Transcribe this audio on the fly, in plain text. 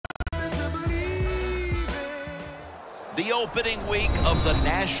The opening week of the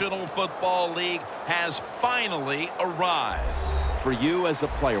National Football League has finally arrived. For you as a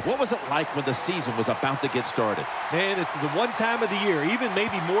player, what was it like when the season was about to get started? Man, it's the one time of the year, even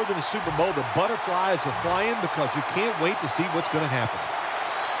maybe more than a Super Bowl, the butterflies are flying because you can't wait to see what's going to happen.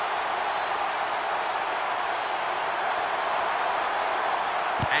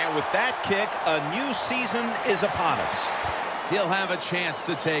 And with that kick, a new season is upon us. He'll have a chance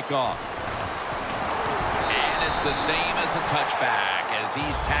to take off. And it's the same as a touchback as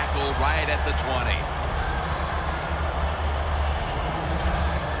he's tackled right at the 20.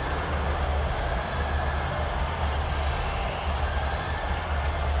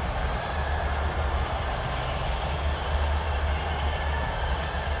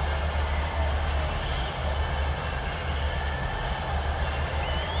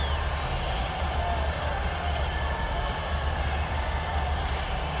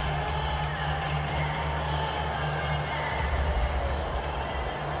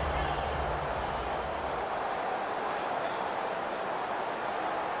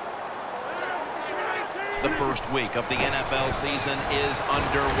 The first week of the NFL season is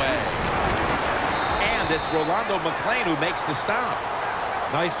underway. And it's Rolando McClain who makes the stop.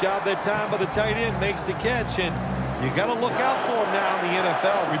 Nice job that time by the tight end, makes the catch, and you got to look out for him now in the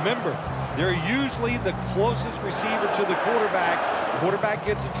NFL. Remember, they're usually the closest receiver to the quarterback. Quarterback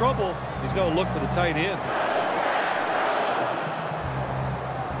gets in trouble, he's going to look for the tight end.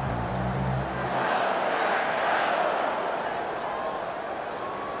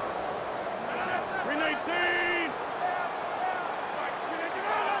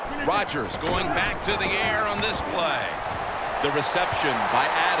 Rodgers going back to the air on this play. The reception by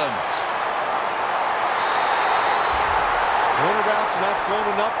Adams. Corner routes are not thrown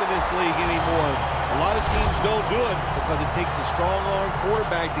enough in this league anymore. A lot of teams don't do it because it takes a strong-arm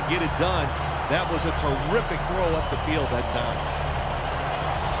quarterback to get it done. That was a terrific throw up the field that time.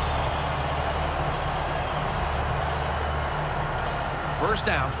 First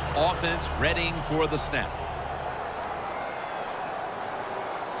down, offense readying for the snap.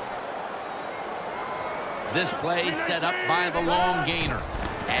 This play set up by the long gainer.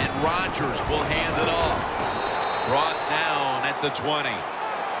 And Rodgers will hand it off. Brought down at the 20.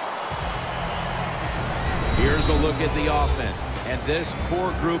 Here's a look at the offense. And this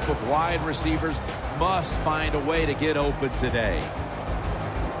core group of wide receivers must find a way to get open today.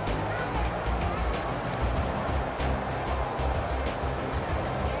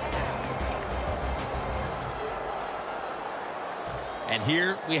 And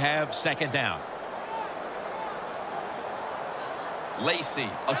here we have second down. Lacey,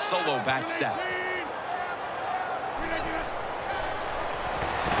 a solo back set.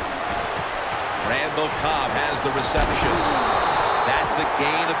 Randall Cobb has the reception. That's a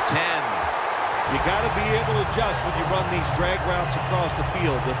gain of 10. You got to be able to adjust when you run these drag routes across the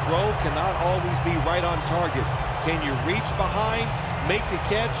field. The throw cannot always be right on target. Can you reach behind, make the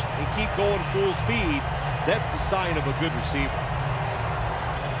catch, and keep going full speed? That's the sign of a good receiver.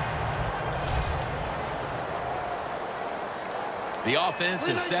 The offense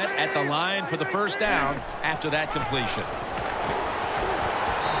is set at the line for the first down after that completion.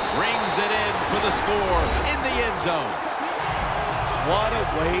 Brings it in for the score in the end zone. What a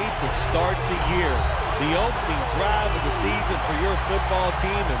way to start the year. The opening drive of the season for your football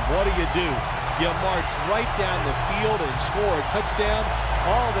team, and what do? You march right down the field and score a touchdown.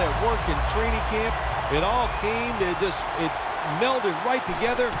 All that work in training camp, it all came to it melded right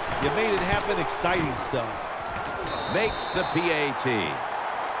together. You made it happen. Exciting stuff. Makes the PAT.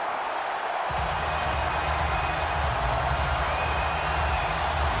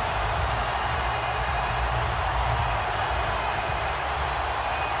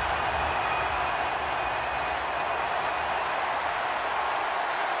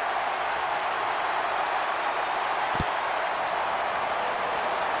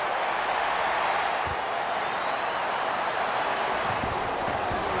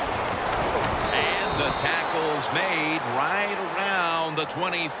 Tackles made right around the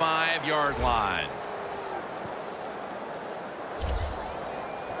 25-yard line.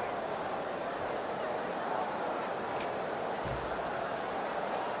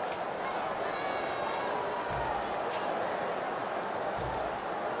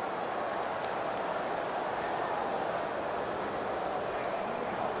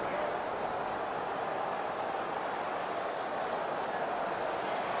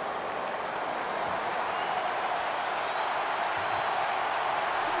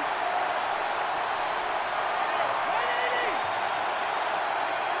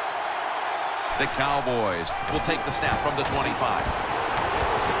 The Cowboys will take the snap from the 25.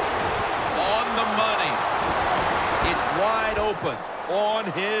 On the money. It's open. On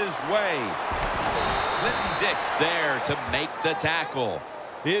his way. Clinton Dix there to make the tackle.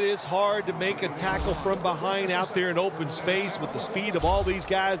 It is hard to make a tackle from behind out there in open space with the speed of all these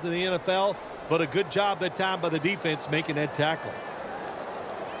guys in the NFL, but a good job that time by the defense making that tackle.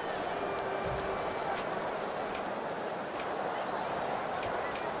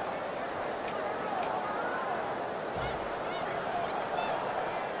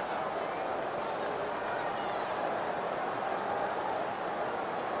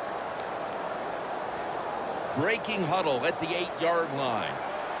 Breaking huddle at the 8-yard line.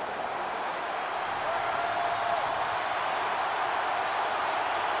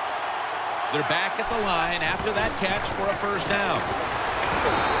 They're back at the line after that catch for a first down.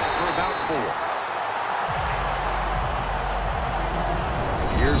 For about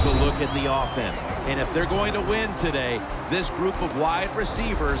 4. Here's a look at the offense. And if they're going to win today, this group of wide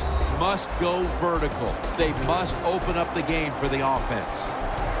receivers must go vertical. They must open up the game for the offense.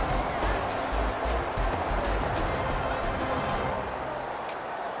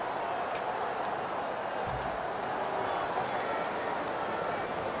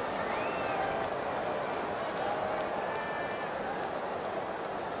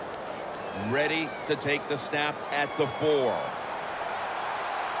 Ready to take the snap at the 4.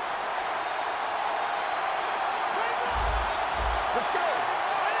 Let's go.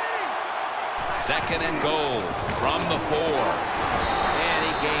 Second and goal from the 4. And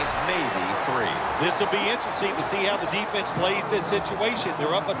he gains maybe 3. This will be interesting to see how the defense plays this situation.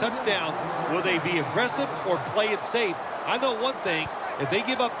 They're up a touchdown. Will they be aggressive or play it safe? I know one thing. If they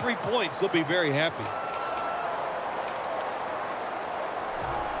give up 3 points, they'll be very happy.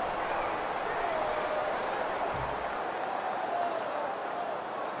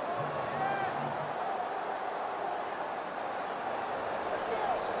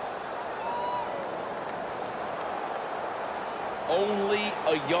 Only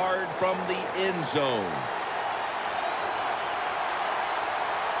a yard from the end zone.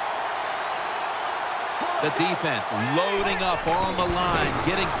 The defense loading up on the line,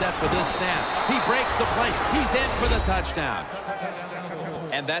 getting set for this snap. He breaks the play. He's in for the touchdown.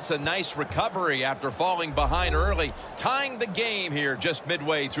 And that's a nice recovery after falling behind early, tying the game here just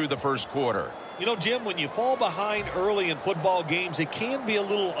midway through the first quarter. You know, Jim, when you fall behind early in football games, it can be a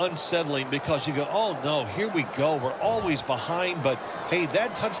little unsettling because you go, oh, no, here we go. We're always behind. But, hey,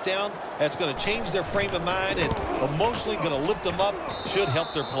 that touchdown, that's going to change their frame of mind and emotionally going to lift them up, should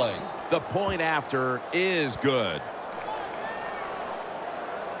help their play. The point after is good.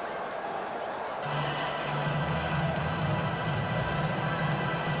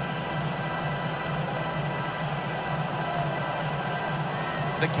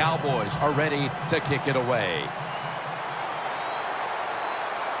 The Cowboys are ready to kick it away.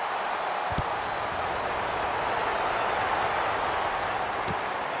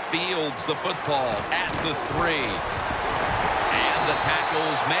 Fields the football at the 3. And the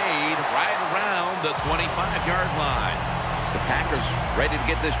tackle's made right around the 25-yard line. The Packers ready to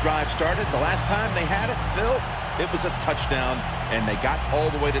get this drive started. The last time they had it, Phil, it was a touchdown, and they got all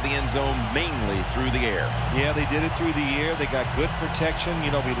the way to the end zone mainly through the air. Yeah, they did it through the air. They got good protection.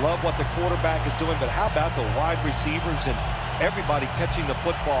 You know, we love what the quarterback is doing, but how about the wide receivers and everybody catching the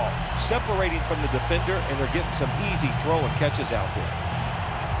football, separating from the defender, and they're getting some easy throw and catches out there.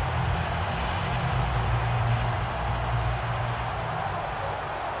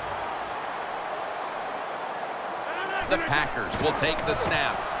 The Packers will take the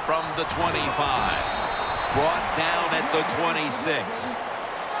snap from the 25. Brought down at the 26.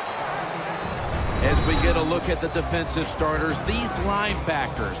 As we get a look at the defensive starters, these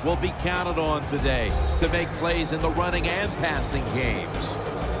linebackers will be counted on today to make plays in the running and passing games.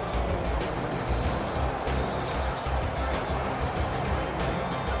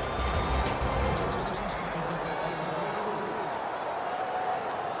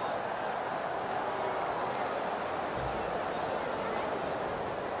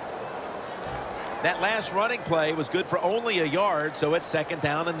 That last running play was good for only a yard, so it's 2nd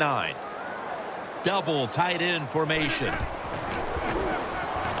down and 9. Double tight end formation. Got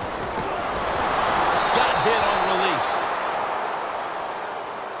hit on release.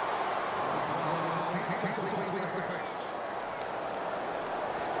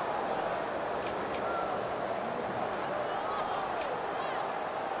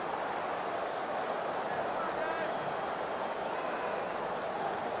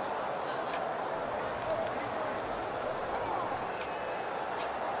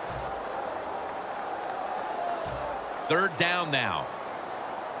 Third down now.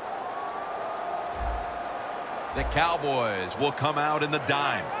 The Cowboys will come out in the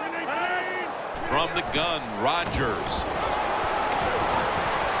dime. From the gun, Rodgers.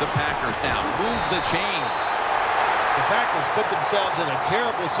 The Packers now move the chains. The Packers put themselves in a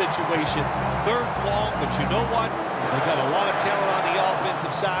terrible situation. 3rd and long, but you know what? They got a lot of talent on the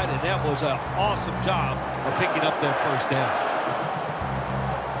offensive side, and that was an awesome job of picking up that 1st down.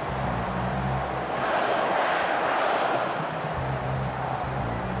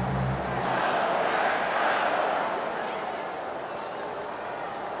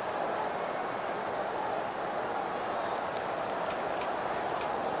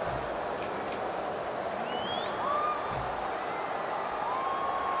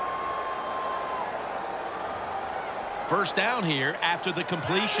 First down here after the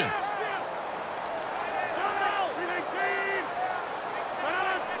completion.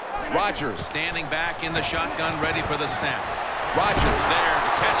 Rodgers standing back in the shotgun, ready for the snap. Rodgers there to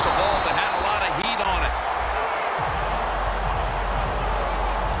catch a ball that had a lot of heat on it.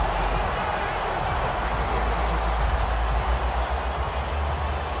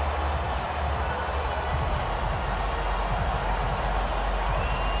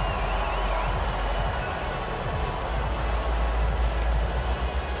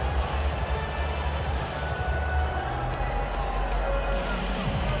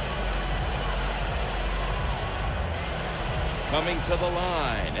 Coming to the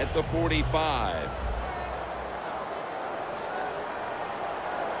line at the 45.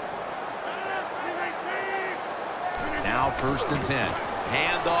 Now 1st and 10.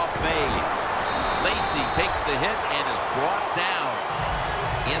 Handoff made. Lacy takes the hit and is brought down.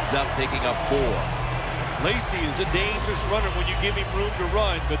 Ends up picking up 4. Lacy is a dangerous runner when you give him room to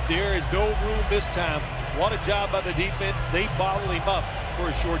run, but there is no room this time. What a job by the defense. They bottle him up for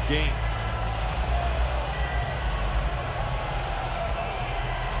a short gain.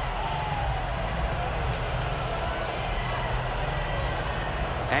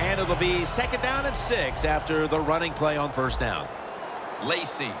 And it'll be 2nd down and 6 after the running play on 1st down.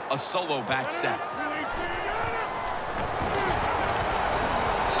 Lacy, a solo back set.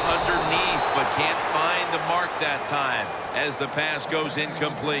 Underneath, but can't find the mark that time as the pass goes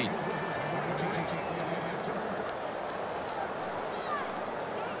incomplete.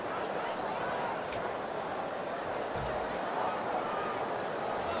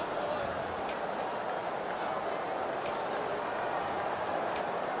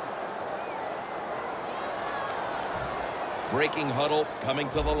 Breaking huddle coming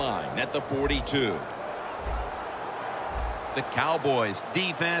to the line at the 42. The Cowboys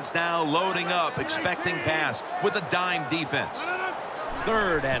defense now loading up, expecting pass with a dime defense.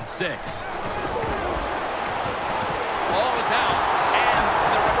 3rd and 6. Ball is out, and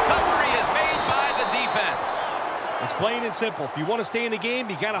the recovery is made by the defense. It's plain and simple. If you want to stay in the game,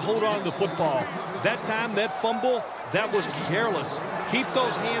 you got to hold on to the football. That time, that fumble, that was careless. Keep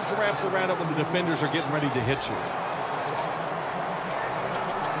those hands wrapped around it when the defenders are getting ready to hit you.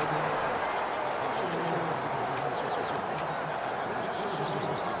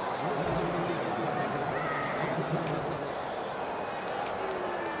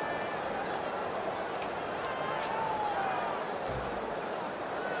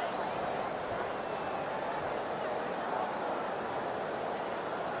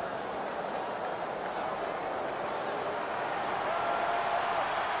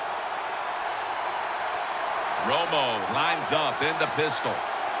 Romo lines up in the pistol.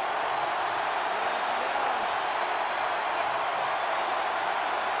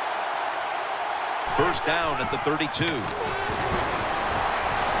 First down at the 32.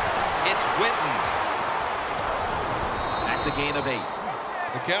 It's Witten. That's a gain of 8.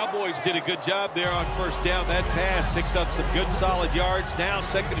 The Cowboys did a good job there on 1st down. That pass picks up some good solid yards. Now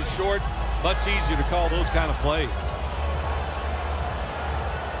 2nd and short. Much easier to call those kind of plays.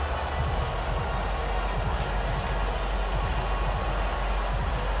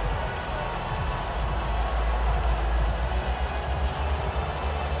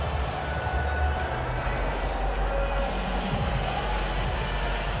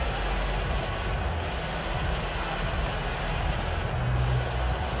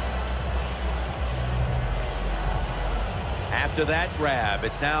 After that grab,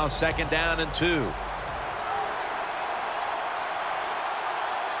 it's now 2nd down and 2.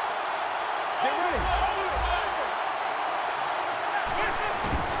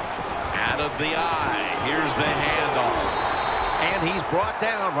 Out of the eye. Here's the handoff. And he's brought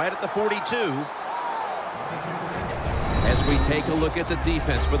down right at the 42. As we take a look at the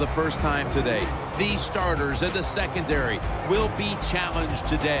defense for the first time today, these starters in the secondary will be challenged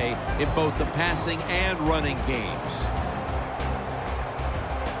today in both the passing and running games.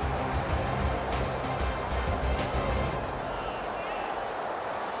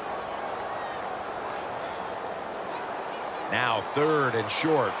 Now 3rd and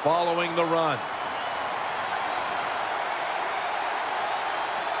short following the run.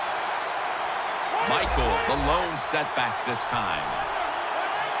 Michael, the lone setback this time.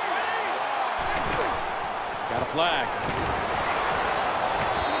 Got a flag.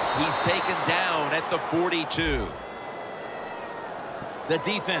 He's taken down at the 42. The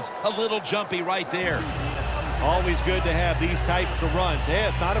defense, a little jumpy right there. Always good to have these types of runs. Hey,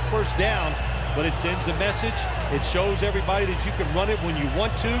 it's not a first down, but it sends a message. It shows everybody that you can run it when you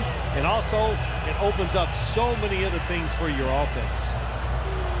want to, and also it opens up so many other things for your offense.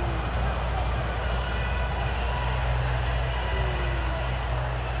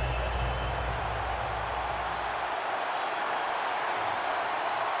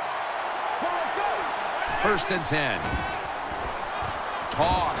 First and 10.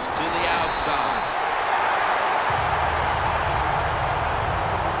 Toss to the outside.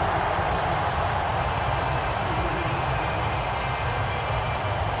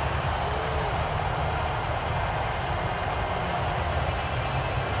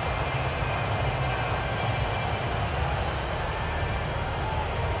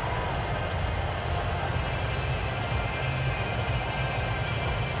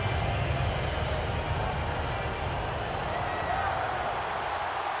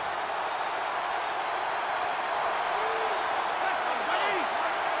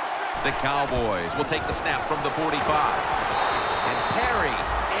 The Cowboys will take the snap from the 45. And Perry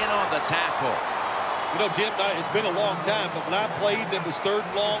in on the tackle. You know, Jim, it's been a long time, but when I played and it was 3rd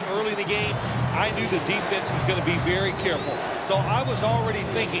and long early in the game, I knew the defense was going to be very careful. So I was already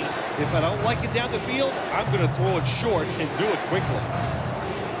thinking, if I don't like it down the field, I'm going to throw it short and do it quickly.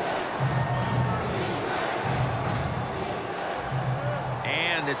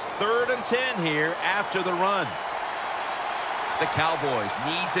 And it's 3rd and 10 here after the run. The Cowboys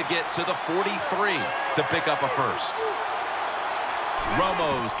need to get to the 43 to pick up a first.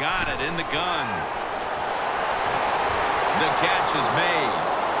 Romo's got it in the gun. The catch is made.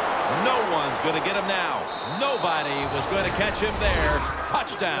 No one's going to get him now. Nobody was going to catch him there.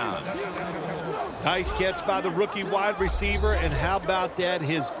 Touchdown. Nice catch by the rookie wide receiver, and how about that?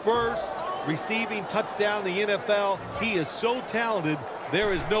 His first receiving touchdown in the NFL. He is so talented,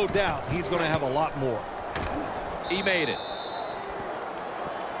 there is no doubt he's going to have a lot more. He made it.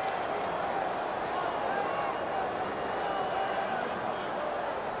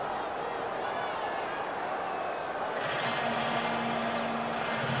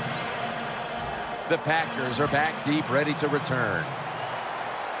 The Packers are back deep, ready to return.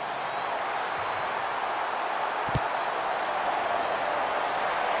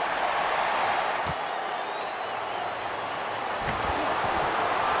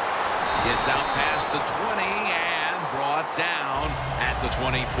 Gets out past the 20 and brought down at the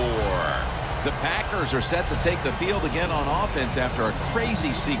 24. The Packers are set to take the field again on offense after a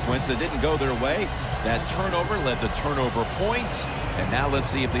crazy sequence that didn't go their way. That turnover led to turnover points. And now let's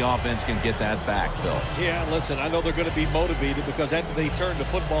see if the offense can get that back, Phil. Yeah, listen, I know they're going to be motivated because after they turned the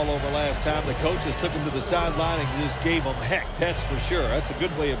football over last time, the coaches took them to the sideline and just gave them heck, that's for sure. That's a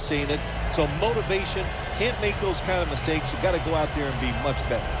good way of seeing it. So motivation, can't make those kind of mistakes. You got to go out there and be much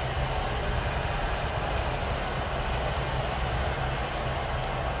better.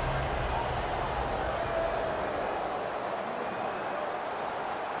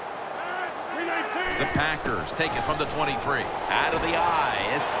 The Packers take it from the 23. Out of the eye,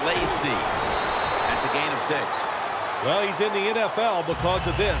 it's Lacy. That's a gain of 6. Well, he's in the NFL because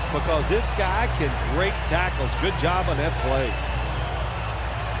of this, because this guy can break tackles. Good job on that play.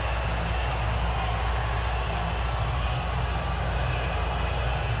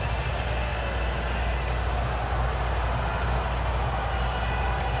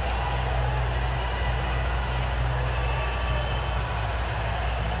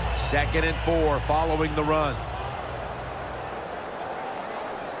 Second and 4 following the run.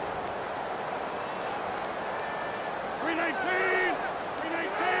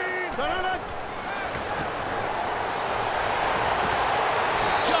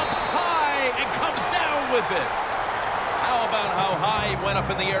 Jumps high and comes down with it. How about how high he went up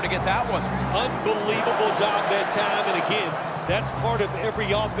in the air to get that one? Unbelievable job that time. And again, that's part of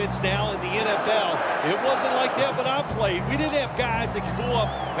every offense now in the NFL. It wasn't like that when I played. We didn't have guys that could go up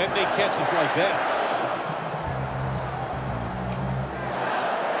and make catches like that.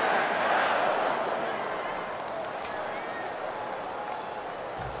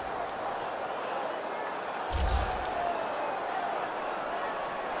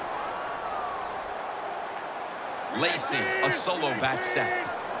 Lacy, a solo back sack.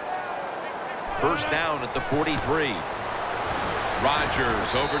 First down at the 43.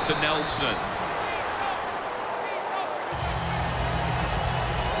 Rodgers over to Nelson.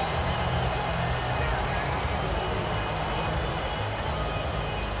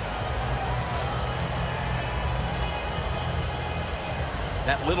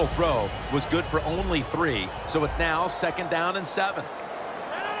 That little throw was good for only 3, so it's now 2nd down and 7. Knighton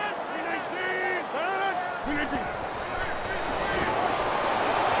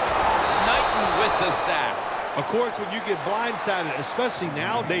with the sack. Of course, when you get blindsided, especially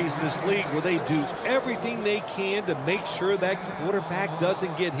nowadays in this league where they do everything they can to make sure that quarterback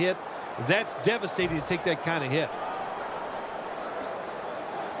doesn't get hit, that's devastating to take that kind of hit.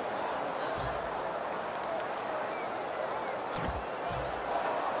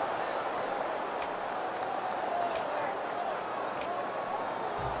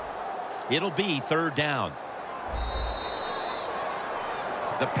 It'll be 3rd down.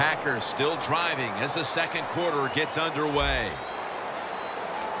 The Packers still driving as the 2nd quarter gets underway.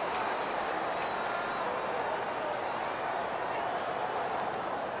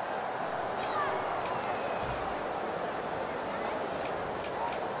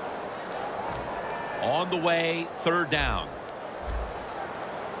 On the way, 3rd down.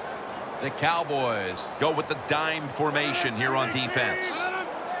 The Cowboys go with the dime formation here on defense.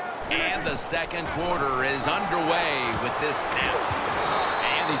 And the 2nd quarter is underway with this snap.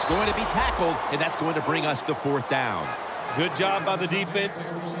 And he's going to be tackled, and that's going to bring us to 4th down. Good job by the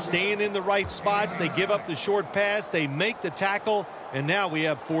defense, staying in the right spots. They give up the short pass, they make the tackle, and now we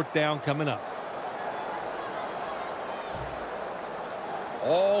have 4th down coming up.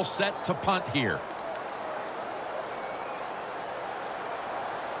 All set to punt here.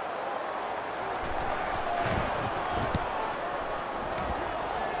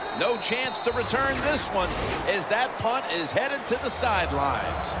 No chance to return this one as that punt is headed to the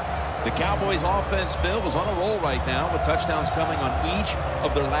sidelines. The Cowboys offense, Phil, is on a roll right now with touchdowns coming on each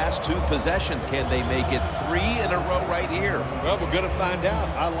of their last 2 possessions. Can they make it 3 in a row right here? Well, we're going to find out.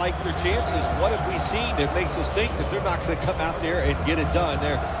 I like their chances. What have we seen that makes us think that they're not going to come out there and get it done?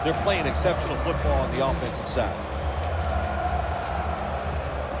 They're playing exceptional football on the offensive side.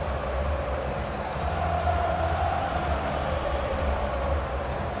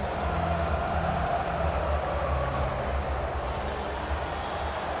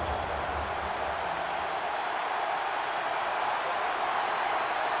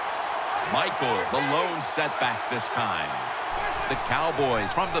 Michael, the lone setback this time. The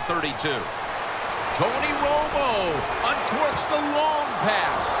Cowboys from the 32. Tony Romo uncorks the long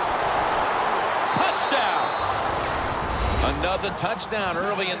pass. Touchdown. Another touchdown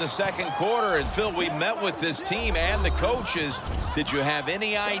early in the 2nd quarter. And, Phil, we met with this team and the coaches. Did you have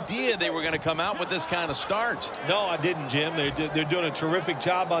any idea they were going to come out with this kind of start? No, I didn't, Jim. They're doing a terrific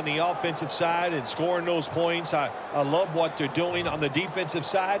job on the offensive side and scoring those points. I love what they're doing on the defensive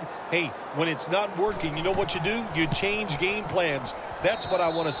side. Hey, when it's not working, you know what you do? You change game plans. That's what I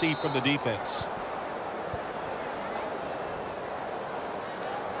want to see from the defense.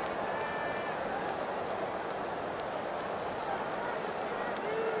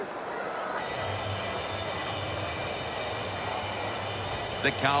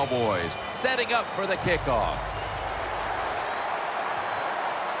 The Cowboys setting up for the kickoff.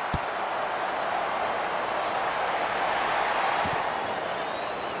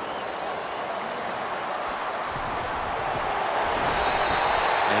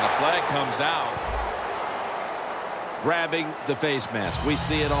 And a flag comes out. Grabbing the face mask. We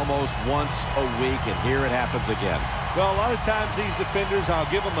see it almost once a week, and here it happens again. Well, a lot of times these defenders, I'll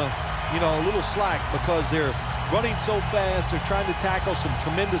give them a little slack because they're running so fast. They're trying to tackle some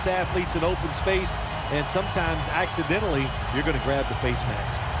tremendous athletes in open space, and sometimes accidentally you're going to grab the face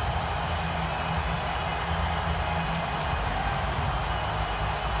mask.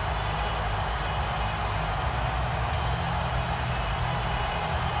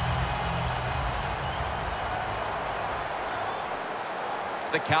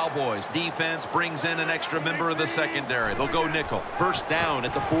 The Cowboys defense brings in an extra member of the secondary. They'll go nickel. 1st down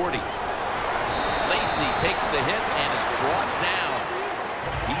at the 40. Lacey takes the hit and is brought down.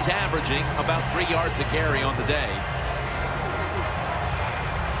 He's averaging about 3 yards a carry on the day.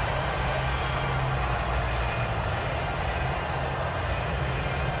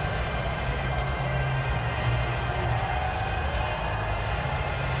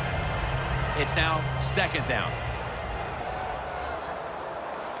 It's now 2nd down.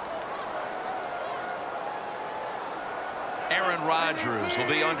 Aaron Rodgers will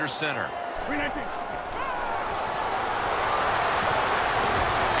be under center. 319.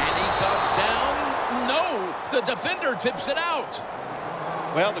 And he comes down. No, the defender tips it out.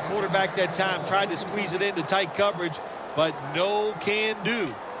 Well, the quarterback that time tried to squeeze it into tight coverage, but no can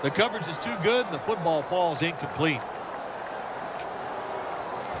do. The coverage is too good, and the football falls incomplete.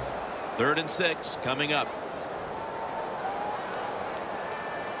 3rd and 6 coming up.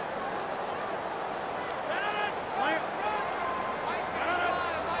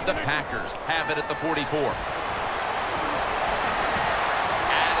 The Packers have it at the 44. Adams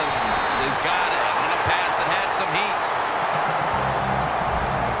has got it on a pass that had some heat.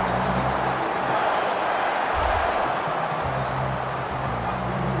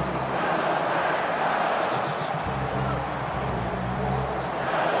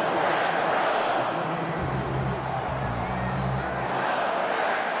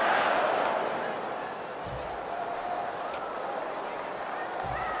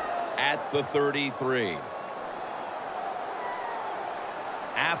 At the 33.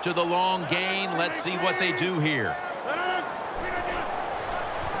 After the long gain, let's see what they do here.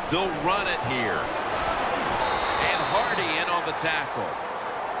 They'll run it here. And Hardy in on the tackle.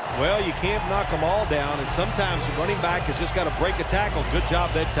 Well, you can't knock them all down, and sometimes the running back has just got to break a tackle. Good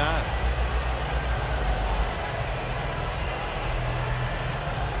job that time.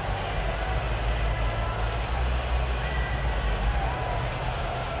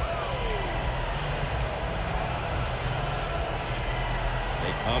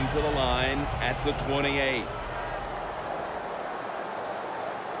 Come to the line at the 28.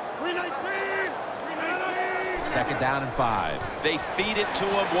 Second down and 5. They feed it to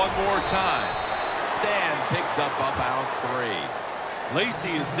him one more time. Dan picks up about 3. Lacy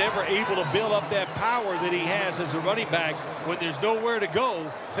is never able to build up that power that he has as a running back when there's nowhere to go.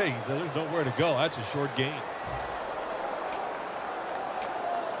 Hey, there's nowhere to go. That's a short gain.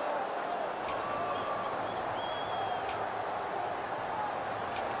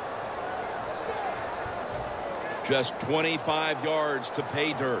 Just 25 yards to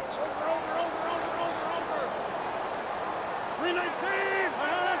pay dirt.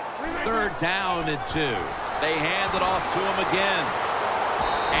 Third down and 2. They hand it off to him again.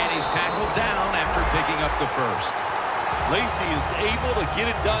 And he's tackled down after picking up the first. Lacy is able to get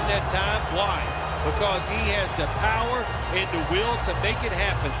it done that time. Why? Because he has the power and the will to make it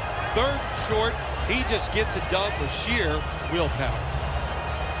happen. Third and short, he just gets it done with sheer willpower.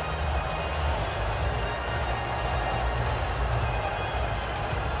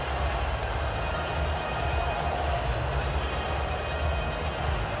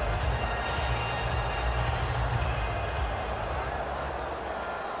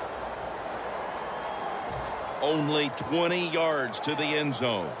 Only 20 yards to the end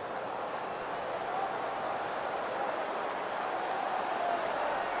zone.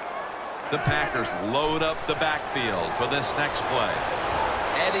 The Packers load up the backfield for this next play.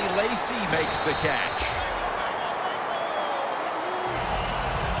 Eddie Lacy makes the catch.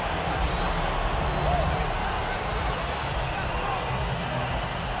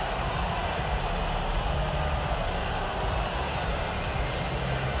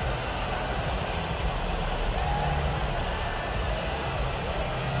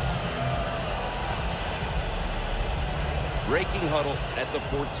 Breaking huddle at the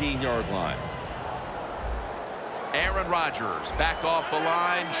 14-yard line. Aaron Rodgers back off the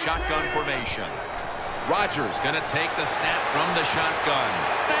line, shotgun formation. Rodgers going to take the snap from the shotgun.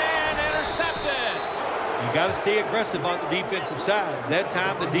 And intercepted. You got to stay aggressive on the defensive side. That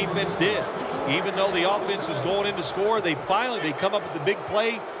time the defense did. Even though the offense was going in to score, they come up with the big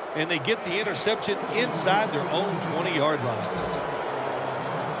play, and they get the interception inside their own 20-yard line.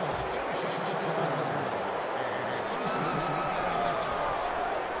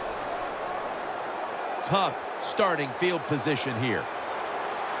 Tough starting field position here.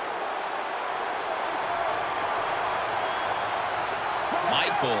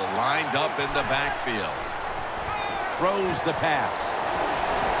 Michael lined up in the backfield. Throws the pass.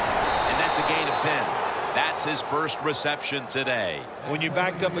 And that's a gain of 10. That's his first reception today. When you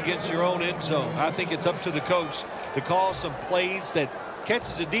backed up against your own end zone, I think it's up to the coach to call some plays that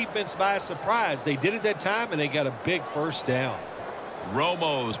catches the defense by surprise. They did it that time, and they got a big first down.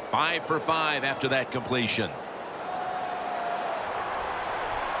 Romo's 5 for 5 after that completion.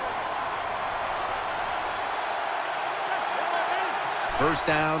 First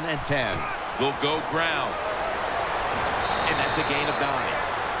down and 10. They'll go ground. And that's a gain of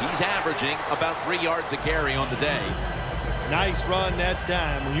 9. He's averaging about 3 yards a carry on the day. Nice run that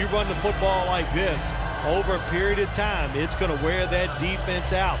time. When you run the football like this, over a period of time, it's going to wear that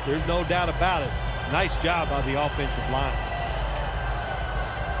defense out. There's no doubt about it. Nice job by the offensive line.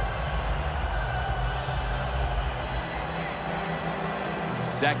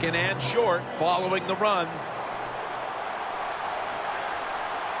 Second and short following the run.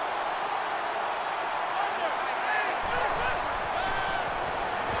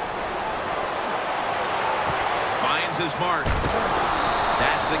 Finds his mark.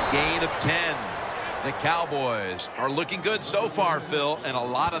 That's a gain of 10. The Cowboys are looking good so far, Phil, and a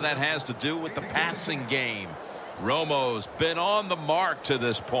lot of that has to do with the passing game. Romo's been on the mark to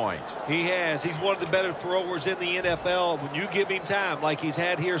this point. He has. He's one of the better throwers in the NFL. When you give him time like he's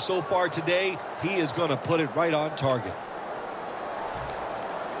had here so far today, he is going to put it right on target.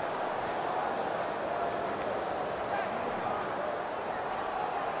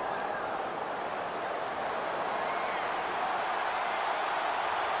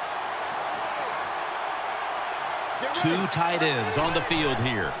 Two tight ends on the field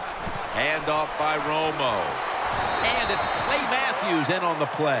here. Hand off by Romo. And it's Clay Matthews in on the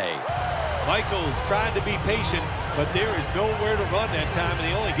play. Michael's trying to be patient, but there is nowhere to run that time, and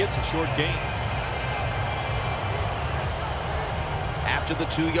he only gets a short gain. After the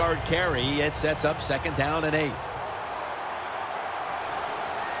 2-yard carry, it sets up 2nd down and 8.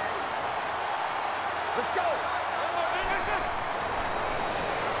 Let's go.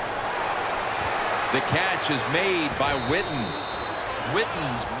 The catch is made by Witten.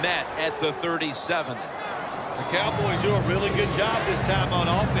 Witten's met at the 37. The Cowboys do a really good job this time on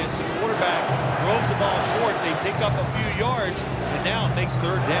offense. The quarterback throws the ball short. They pick up a few yards, and now it makes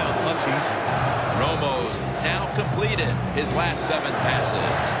 3rd down much easier. Romo's now completed his last 7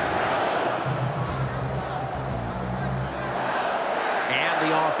 passes. And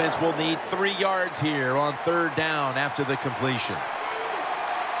the offense will need 3 yards here on 3rd down after the completion.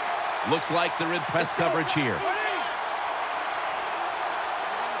 Looks like they're in press coverage here.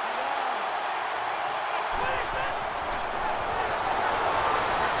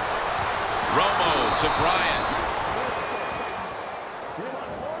 Romo to Bryant.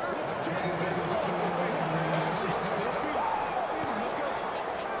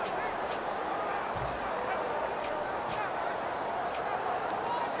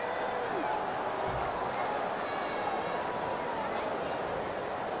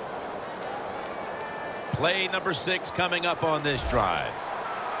 Play number 6 coming up on this drive.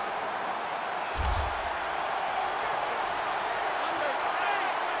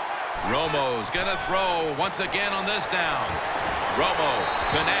 Romo's going to throw once again on this down. Romo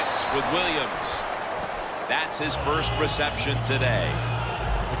connects with Williams. That's his first reception today.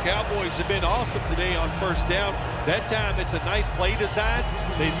 The Cowboys have been awesome today on 1st down. That time it's a nice play design.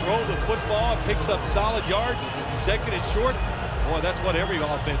 They throw the football, it picks up solid yards. 2nd and short. Boy, that's what every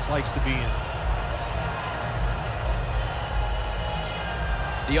offense likes to be in.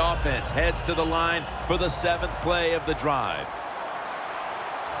 The offense heads to the line for the 7th play of the drive.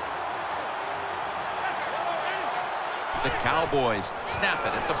 The Cowboys snap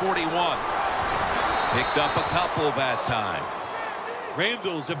it at the 41. Picked up a couple that time.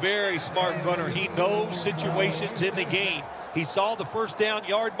 Randall's a very smart runner. He knows situations in the game. He saw the 1st down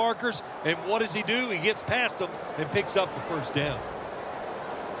yard markers, and what does he do? He gets past them and picks up the 1st down.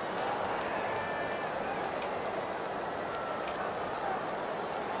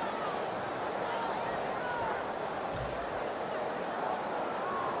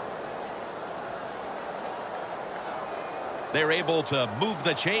 They're able to move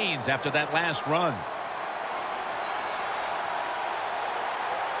the chains after that last run.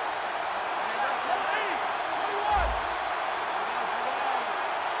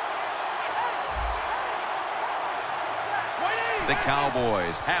 The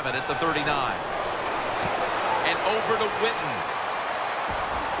Cowboys have it at the 39. And over to Witten.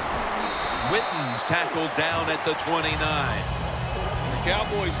 Witten's tackled down at the 29. The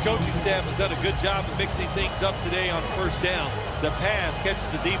Cowboys coaching staff has done a good job of mixing things up today on 1st down. The pass catches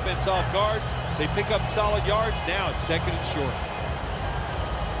the defense off guard. They pick up solid yards. Now it's 2nd and short.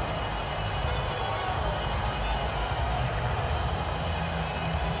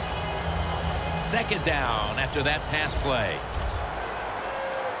 Second down after that pass play.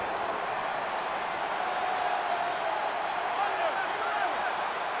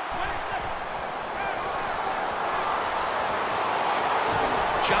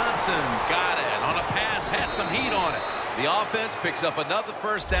 Johnson's got it on a pass, had some heat on it. The offense picks up another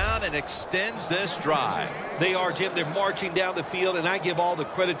 1st down and extends this drive. They are, Jim. They're marching down the field, and I give all the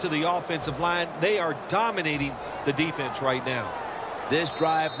credit to the offensive line. They are dominating the defense right now. This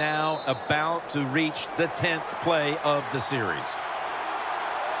drive now about to reach the 10th play of the series.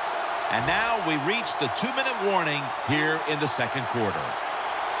 And now we reach the 2-minute warning here in the 2nd quarter.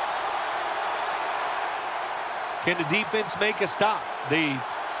 Can the defense make a stop? They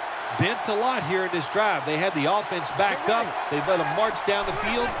bent a lot here in this drive. They had the offense backed up. They let them march down the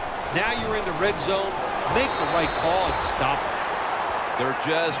field. Now you're in the red zone. Make the right call and stop it. They're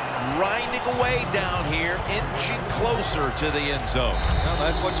just grinding away down here, inching closer to the end zone. Well,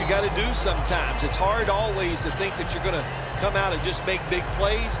 that's what you got to do sometimes. It's hard always to think that you're going to come out and just make big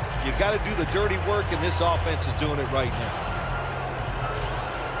plays. You got to do the dirty work, and this offense is doing it right now.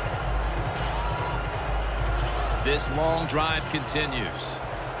 This long drive continues.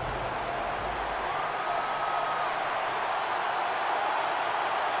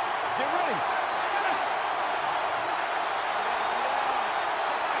 Get ready.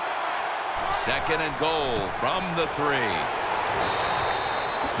 Second and goal from the 3.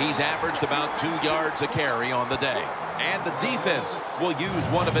 He's averaged about 2 yards a carry on the day. And the defense will use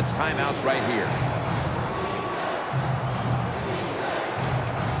one of its timeouts right here.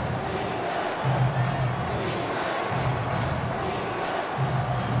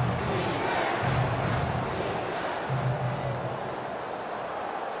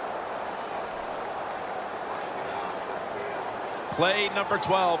 Play number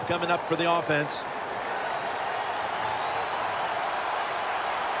 12 coming up for the offense.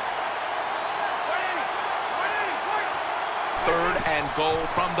 Third and goal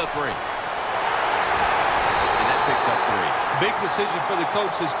from the 3. And that picks up 3. Big decision for the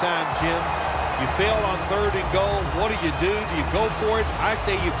coach this time, Jim. You failed on third and goal. What do? Do you go for it? I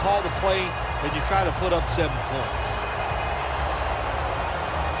say you call the play and you try to put up 7 points.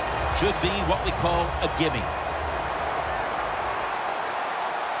 Should be what we call a gimme.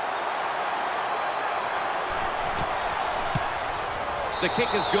 The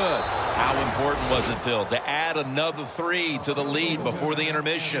kick is good. How important was it, Phil, to add another 3 to the lead before the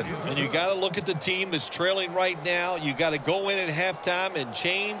intermission? And you got to look at the team that's trailing right now. You got to go in at halftime and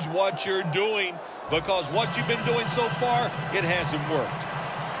change what you're doing, because what you've been doing so far, it hasn't worked.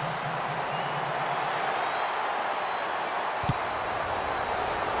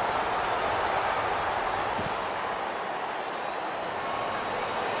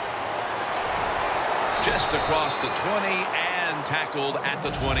 Just across the 20 and tackled at the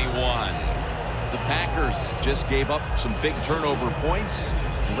 21. The Packers just gave up some big turnover points.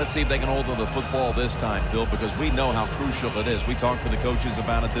 Let's see if they can hold on to the football this time, Phil, because we know how crucial it is. We talked to the coaches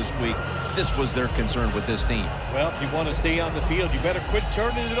about it this week. This was their concern with this team. Well, if you want to stay on the field, you better quit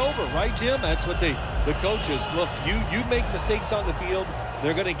turning it over, right, Jim? That's what the coaches look. You make mistakes on the field,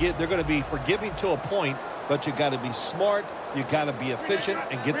 they're going to be forgiving to a point, but you got to be smart, you got to be efficient,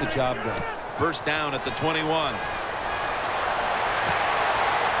 and get the job done. First down at the 21.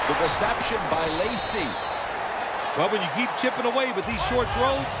 The reception by Lacey. Well, when you keep chipping away with these short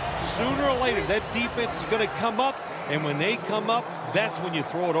throws, sooner or later that defense is going to come up, and when they come up, that's when you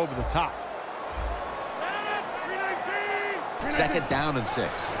throw it over the top. Second down and 6.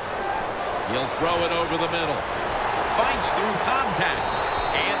 He'll throw it over the middle. Fights through contact,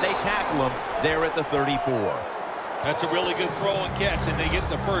 and they tackle him there at the 34. That's a really good throw and catch, and they get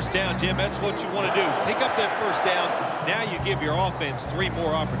the first down, Jim. That's what you want to do. Pick up that first down. Now you give your offense 3 more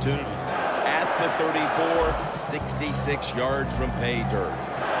opportunities. At the 34, 66 yards from pay dirt.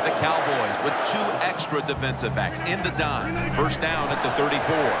 The Cowboys with 2 extra defensive backs in the dime. First down at the 34.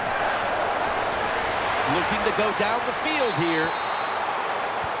 Looking to go down the field here.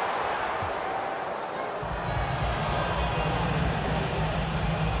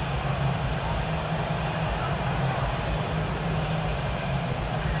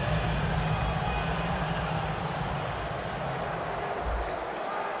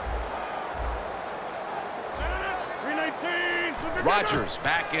 Rodgers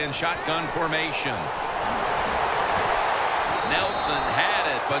back in shotgun formation. Nelson had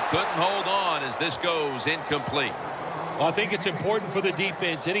it, but couldn't hold on as this goes incomplete. Well, I think it's important for the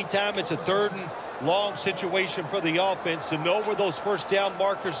defense. Anytime it's a third and long situation for the offense, to know where those first down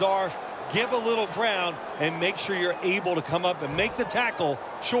markers are, give a little ground, and make sure you're able to come up and make the tackle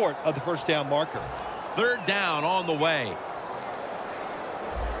short of the first down marker. Third down on the way.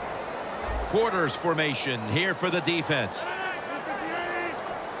 Quarters formation here for the defense.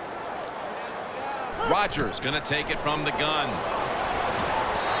 Rodgers going to take it from the gun.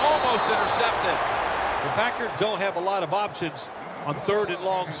 Almost intercepted. The Packers don't have a lot of options on third and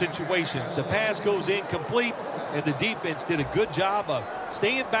long situations. The pass goes incomplete, and the defense did a good job of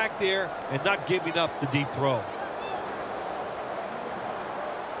staying back there and not giving up the deep throw.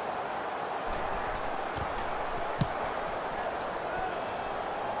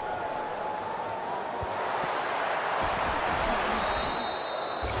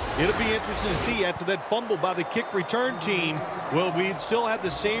 It'll be interesting to see after that fumble by the kick return team, will we still have the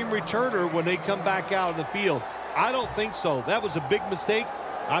same returner when they come back out of the field? I don't think so. That was a big mistake.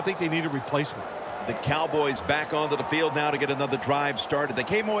 I think they need a replacement. The Cowboys back onto the field now to get another drive started. They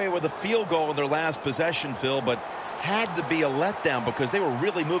came away with a field goal in their last possession, Phil, but had to be a letdown because they were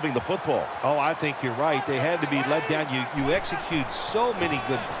really moving the football. Oh, I think you're right. They had to be let down. You execute so many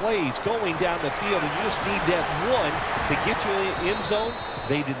good plays going down the field, and you just need that one to get you in the end zone.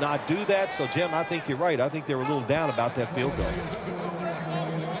 They did not do that. So, Jim, I think you're right. I think they were a little down about that field goal.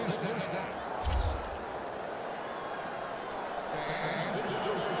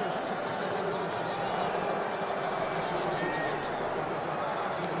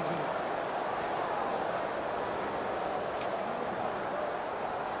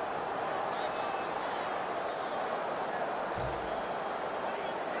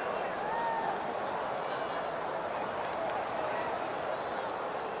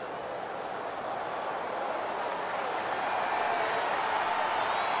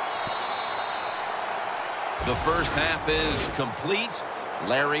 The first half is complete.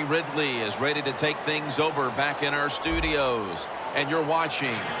 Larry Ridley is ready to take things over back in our studios. And you're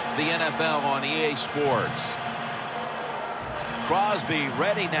watching the NFL on EA Sports. Crosby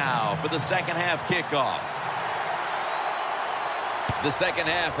ready now for the second half kickoff. The second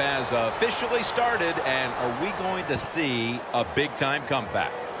half has officially started, and are we going to see a big-time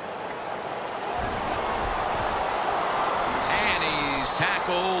comeback? And he's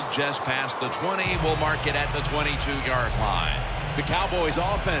tackled just past the 20. We'll mark it at the 22-yard line. The Cowboys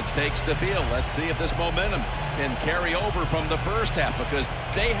offense takes the field. Let's see if this momentum can carry over from the first half, because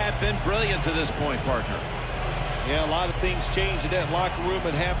they have been brilliant to this point, partner. Yeah, a lot of things change in that locker room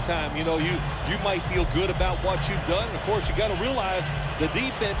at halftime. You know, you might feel good about what you've done. And, of course, you got to realize the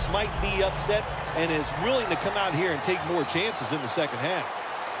defense might be upset and is willing to come out here and take more chances in the second half.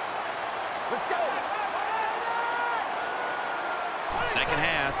 Let's go. Second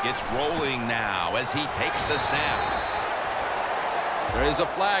half gets rolling now as he takes the snap. There is a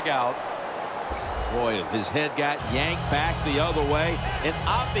flag out. Boy, his head got yanked back the other way. An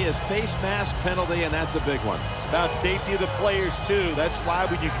obvious face mask penalty, and that's a big one. It's about safety of the players, too. That's why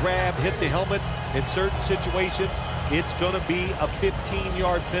when you grab, hit the helmet in certain situations, it's going to be a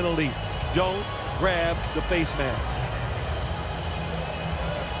 15-yard penalty. Don't grab the face mask.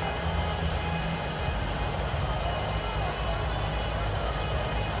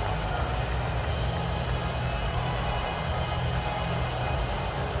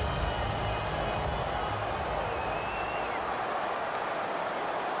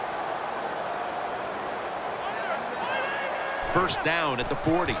 First down at the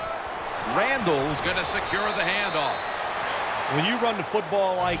 40. Randall's going to secure the handoff. When you run the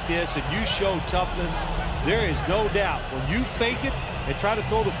football like this and you show toughness, there is no doubt when you fake it and try to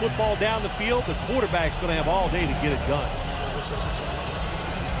throw the football down the field, the quarterback's going to have all day to get it done.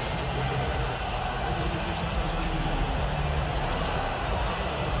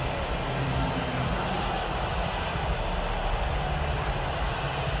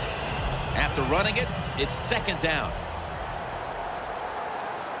 After running it, it's second down.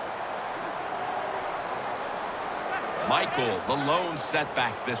 Michael, the lone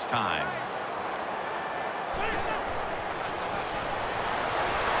setback this time.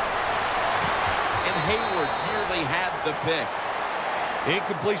 And Hayward nearly had the pick.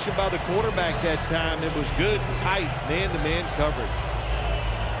 Incompletion by the quarterback that time. It was good, tight, man-to-man coverage.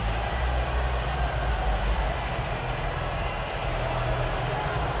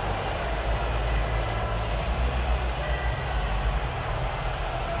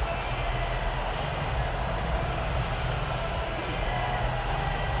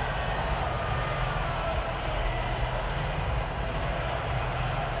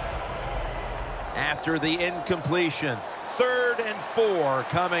 After the incompletion, 3rd and 4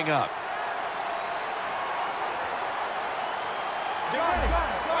 coming up.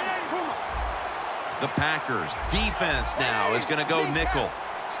 The Packers defense now is going to go nickel.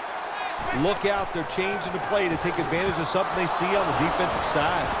 Look out, they're changing the play to take advantage of something they see on the defensive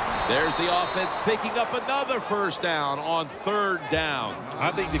side. There's the offense picking up another first down on 3rd down.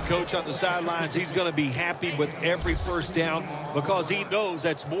 I think the coach on the sidelines, he's going to be happy with every first down because he knows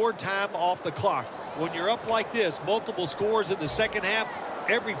that's more time off the clock. When you're up like this, multiple scores in the second half,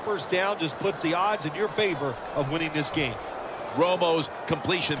 every first down just puts the odds in your favor of winning this game. Romo's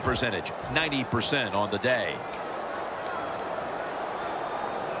completion percentage, 90% on the day.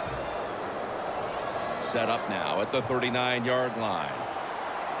 Set up now at the 39-yard line.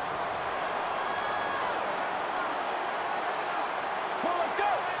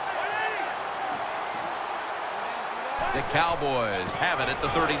 The Cowboys have it at the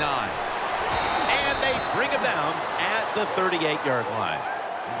 39. And they bring him down at the 38-yard line.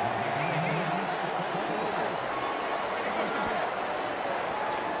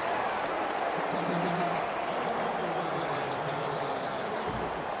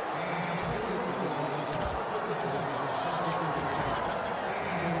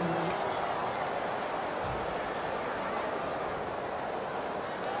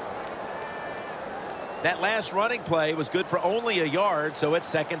 That last running play was good for only a yard, so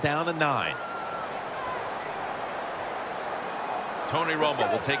it's 2nd down and 9. Tony Romo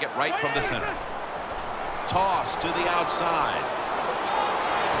will take it right from the center. Toss to the outside.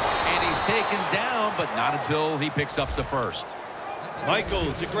 And he's taken down, but not until he picks up the first.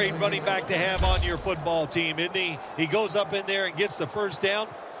 Michael's a great running back to have on your football team, isn't he? He goes up in there and gets the first down.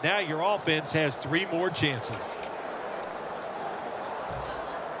 Now your offense has 3 more chances.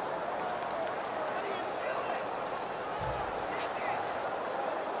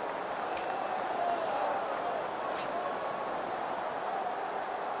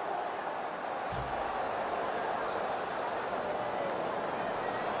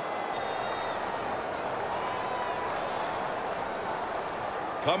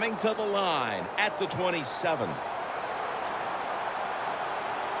 coming to the line at the 27.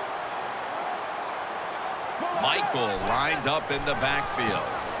 Michael lined up in the backfield.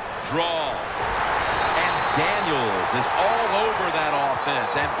 Draw. And Daniels is all over that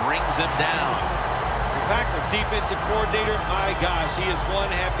offense and brings him down. The Packers defensive coordinator, my gosh, he is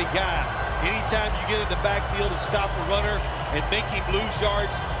one happy guy. Anytime you get in the backfield and stop a runner and make him lose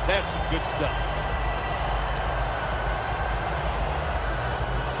yards, that's some good stuff.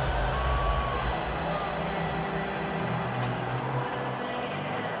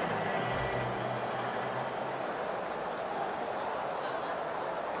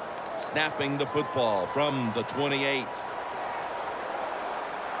 Snapping the football from the 28.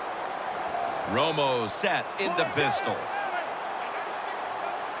 Romo set in the pistol.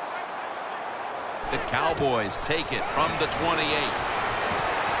 The Cowboys take it from the 28.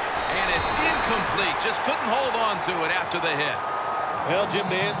 And it's incomplete. Just couldn't hold on to it after the hit. Well, Jim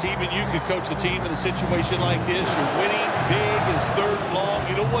Nance, even you could coach a team in a situation like this. You're winning big, it's third and long.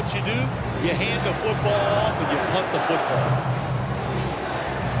 You know what you do? You hand the football off and you punt the football.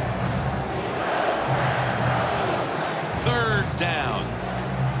 Third down.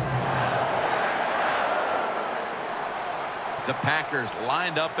 The Packers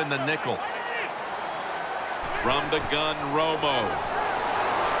lined up in the nickel. From the gun, Romo.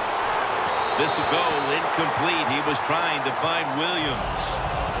 This will go incomplete. He was trying to find Williams.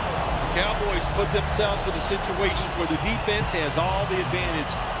 The Cowboys put themselves in a situation where the defense has all the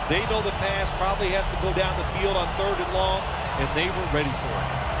advantage. They know the pass probably has to go down the field on third and long, and they were ready for it.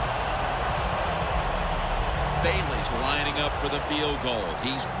 Bailey's lining up for the field goal.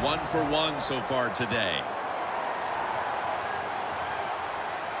 He's 1 for 1 so far today.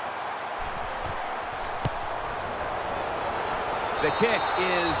 The kick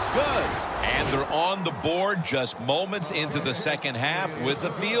is good. And they're on the board just moments into the second half with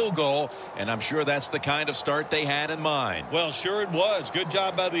a field goal. And I'm sure that's the kind of start they had in mind. Well, sure it was. Good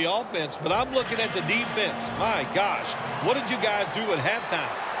job by the offense. But I'm looking at the defense. My gosh, what did you guys do at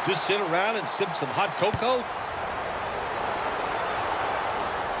halftime? Just sit around and sip some hot cocoa?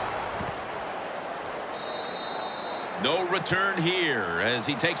 No return here as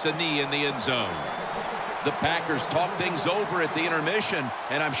he takes a knee in the end zone. The Packers talk things over at the intermission,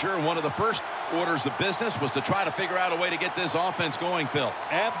 and I'm sure one of the first orders of business was to try to figure out a way to get this offense going, Phil.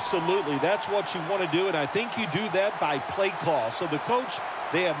 Absolutely. That's what you want to do, and I think you do that by play call. So the coach,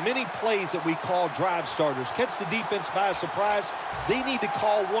 they have many plays that we call drive starters. Catch the defense by surprise. They need to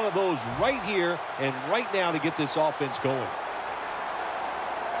call one of those right here and right now to get this offense going.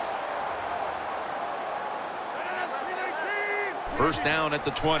 First down at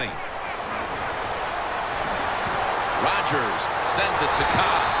the 20. Rodgers sends it to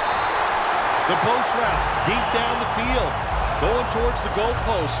Cobb. The post route, deep down the field, going towards the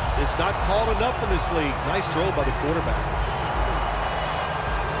goalpost. It's not called enough in this league. Nice throw by the quarterback.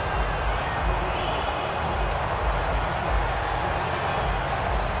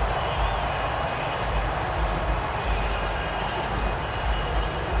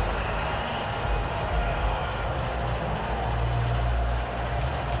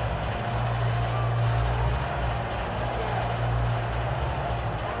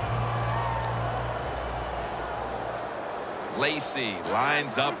 Lacey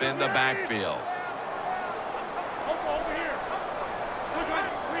lines up in the backfield.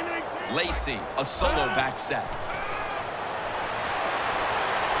 Lacey, a solo back set.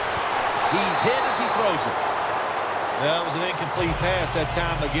 He's hit as he throws it. That was an incomplete pass that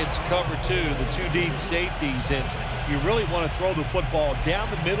time against cover two, the two deep safeties, and you really want to throw the football down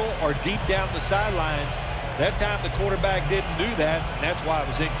the middle or deep down the sidelines. That time the quarterback didn't do that, and that's why it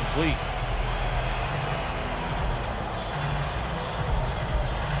was incomplete.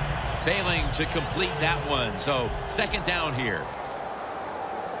 Failing to complete that one, so second down here.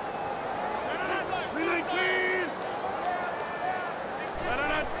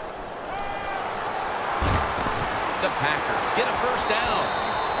 The Packers get a first down.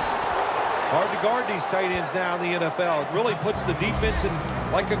 Hard to guard these tight ends now in the NFL. It really puts the defense in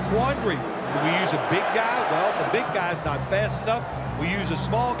like a quandary. Do we use a big guy? Well, the big guy's not fast enough. We use a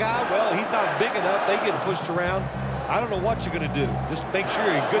small guy. Well, he's not big enough. They get pushed around. I don't know what you're going to do. Just make sure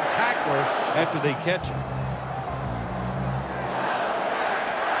you're a good tackler after they catch him.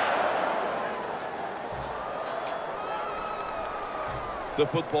 The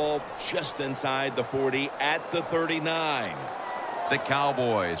football just inside the 40 at the 39. The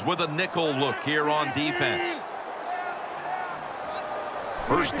Cowboys with a nickel look here on defense.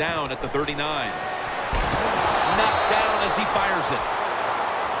 First down at the 39. Knocked down as he fires it.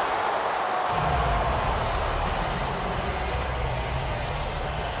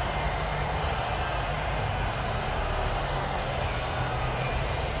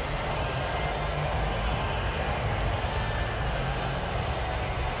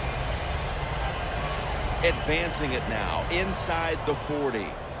 Advancing it now inside the 40.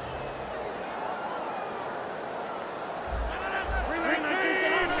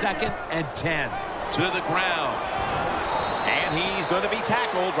 Second and 10. To the ground. And he's going to be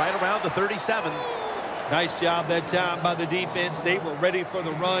tackled right around the 37. Nice job that time by the defense. They were ready for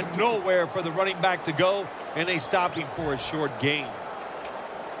the run. Nowhere for the running back to go. And they stopped him for a short gain.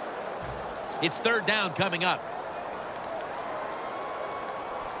 It's third down coming up.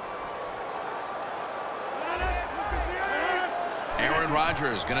 Aaron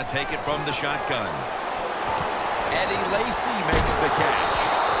Rodgers going to take it from the shotgun. Eddie Lacy makes the catch.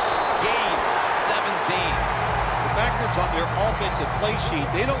 Gains 17. The Packers on their offensive play sheet,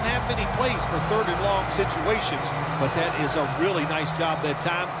 they don't have many plays for third and long situations, but that is a really nice job that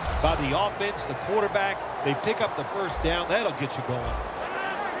time by the offense, the quarterback. They pick up the first down. That'll get you going.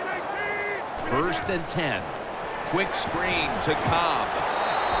 First and 10. Quick screen to Cobb.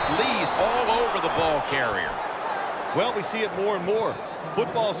 Lee's all over the ball carrier. Well, we see it more and more.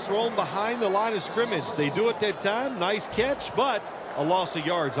 Football's thrown behind the line of scrimmage. They do it that time. Nice catch, but a loss of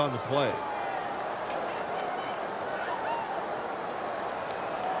yards on the play.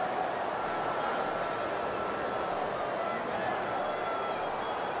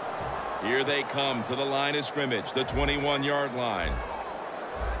 Here they come to the line of scrimmage, the 21-yard line.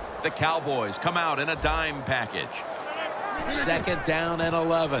 The Cowboys come out in a dime package. Second down and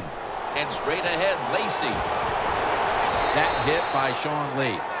 11. And straight ahead, Lacy. That hit by Sean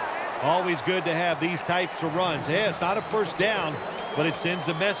Lee. Always good to have these types of runs. Yeah, it's not a first down, but it sends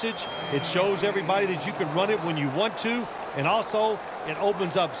a message. It shows everybody that you can run it when you want to. And also, it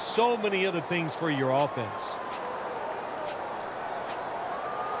opens up so many other things for your offense.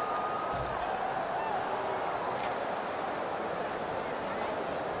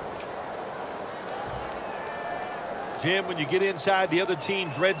 Jim, when you get inside the other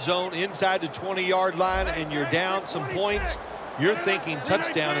team's red zone, inside the 20-yard line, and you're down some points, you're thinking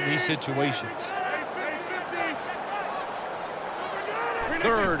touchdown in these situations.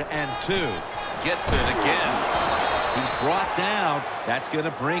 Third and 2. Gets it again. He's brought down. That's going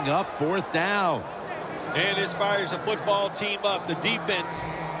to bring up fourth down. And this fires the football team up. The defense,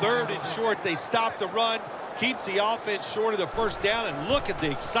 third and short. They stop the run, keeps the offense short of the first down, and look at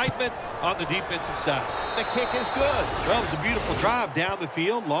the excitement on the defensive side. The kick is good. Well, it was a beautiful drive down the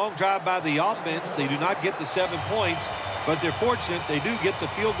field. Long drive by the offense. They do not get the 7 points, but they're fortunate they do get the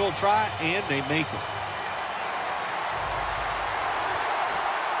field goal try, and they make it.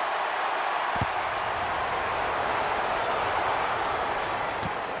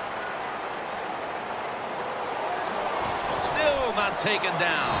 Still not taken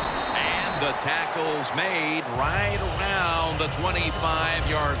down. And the tackle's made right around the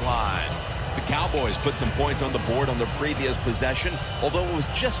 25-yard line. The Cowboys put some points on the board on their previous possession. Although it was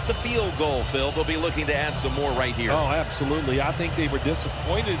just a field goal, Phil, they'll be looking to add some more right here. Oh, absolutely. I think they were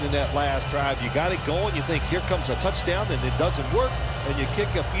disappointed in that last drive. You got it going. You think, here comes a touchdown, and it doesn't work, and you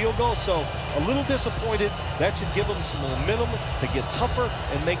kick a field goal. So a little disappointed. That should give them some momentum to get tougher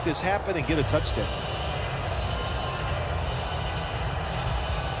and make this happen and get a touchdown.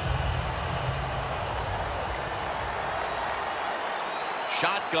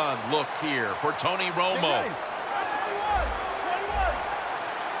 Shotgun look here for Tony Romo.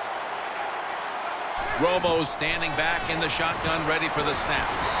 Romo standing back in the shotgun, ready for the snap.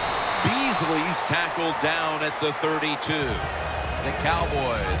 Beasley's tackled down at the 32. The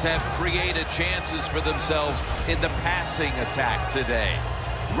Cowboys have created chances for themselves in the passing attack today.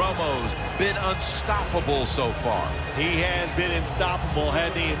 Romo's been unstoppable so far. He has been unstoppable,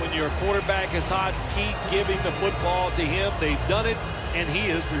 hasn't he? When your quarterback is hot, keep giving the football to him. They've done it, and he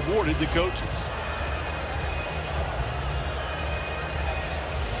has rewarded the coaches.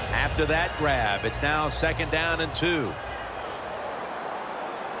 After that grab, it's now second down and 2.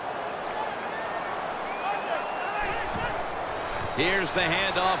 Here's the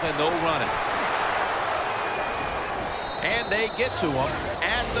handoff, and they'll run it. And they get to him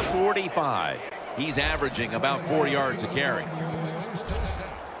at the 45. He's averaging about 4 yards a carry.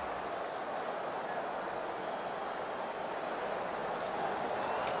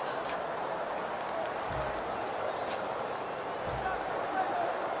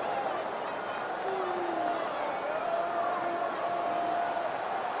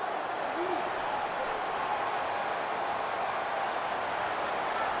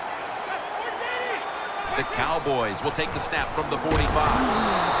 The Cowboys will take the snap from the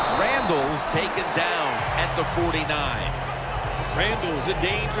 45. Randall's taken down at the 49. Randall's a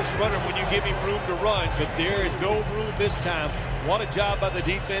dangerous runner when you give him room to run, but there is no room this time. What a job by the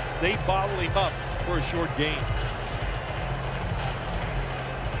defense. They bottle him up for a short gain.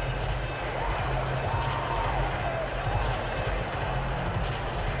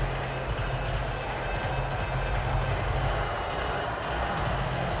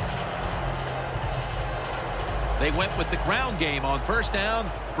 They went with the ground game on first down,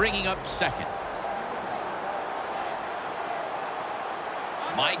 bringing up second.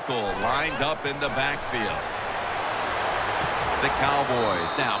 Michael lined up in the backfield. The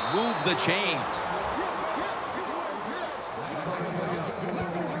Cowboys now move the chains.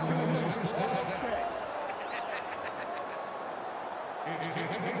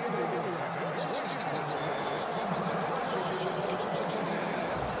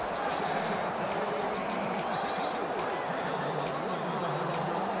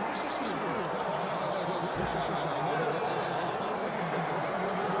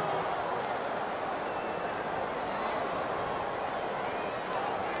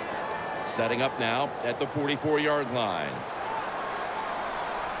 Setting up now at the 44-yard line.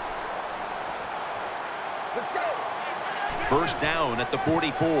 Let's go. First down at the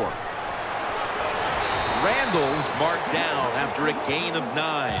 44. Randall's marked down after a gain of 9.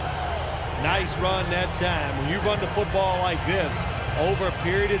 Nice run that time. When you run the football like this, over a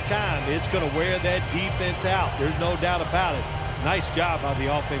period of time, it's going to wear that defense out. There's no doubt about it. Nice job by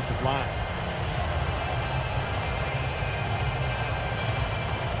the offensive line.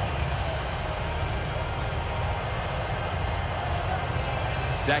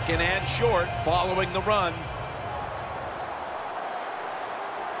 Second and short following the run.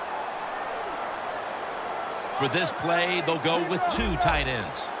 For this play, they'll go with 2 tight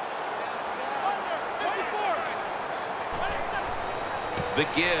ends. The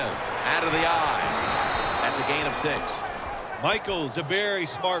give out of the eye. That's a gain of 6. Michael's a very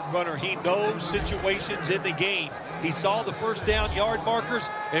smart runner. He knows situations in the game. He saw the first down yard markers,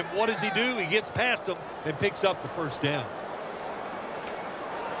 and what does he do? He gets past them and picks up the first down.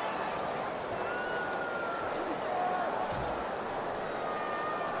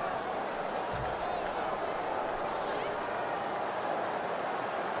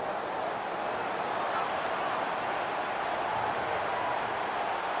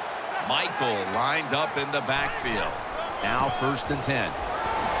 Michael lined up in the backfield. Now first and 10.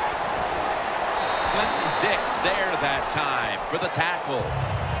 Clinton Dix there that time for the tackle.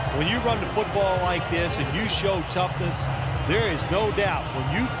 When you run the football like this and you show toughness, there is no doubt when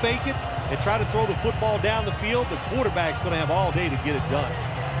you fake it and try to throw the football down the field, the quarterback's going to have all day to get it done.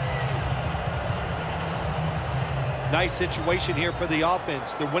 Nice situation here for the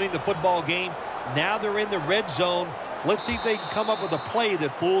offense. They're winning the football game. Now they're in the red zone. Let's see if they can come up with a play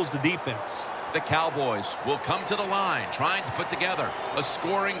that fools the defense. The Cowboys will come to the line, trying to put together a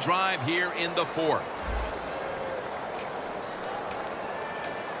scoring drive here in the 4th.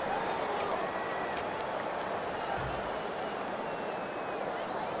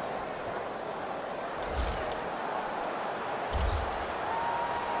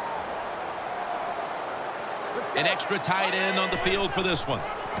 An extra tight end on the field for this one.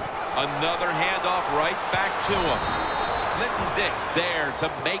 Another handoff right back to him. Clinton Dix there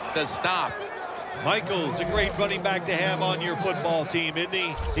to make the stop. Michael's a great running back to have on your football team, isn't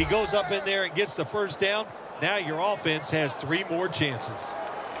he? He goes up in there and gets the first down. Now your offense has 3 more chances.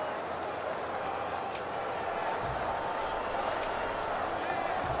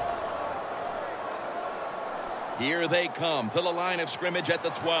 Here they come to the line of scrimmage at the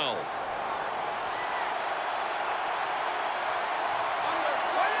 12.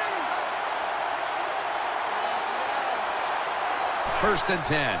 First and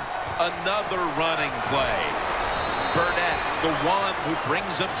 10. Another running play. Burnett's the one who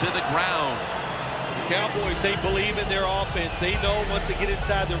brings them to the ground. The Cowboys, they believe in their offense. They know once they get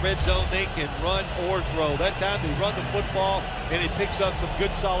inside the red zone, they can run or throw. That time they run the football, and it picks up some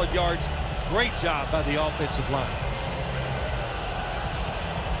good solid yards. Great job by the offensive line.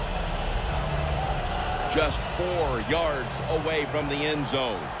 Just 4 yards away from the end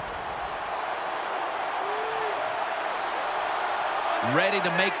zone. Ready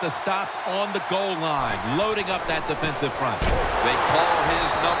to make the stop on the goal line, loading up that defensive front. They call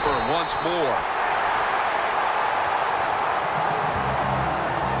his number once more.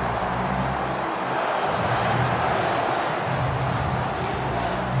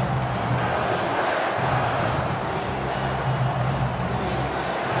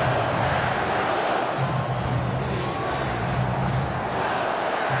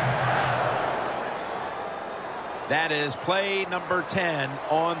 That is play number 10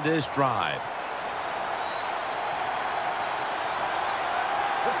 on this drive.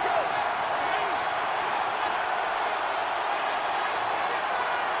 Let's go.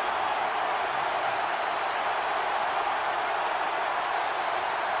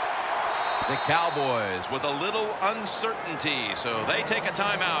 The Cowboys with a little uncertainty, so they take a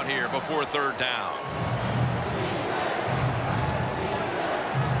timeout here before third down.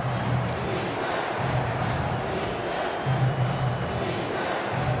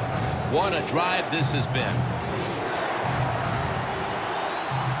 What a drive this has been.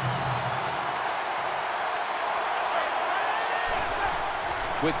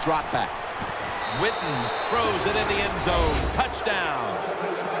 Quick drop back. Wittens throws it in the end zone. Touchdown.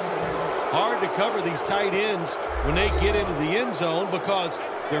 Hard to cover these tight ends when they get into the end zone because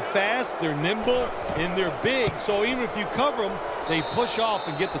they're fast, they're nimble, and they're big. So even if you cover them, they push off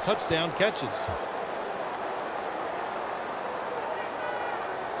and get the touchdown catches.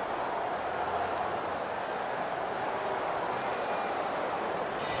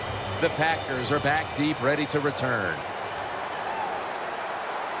 The Packers are back deep, ready to return.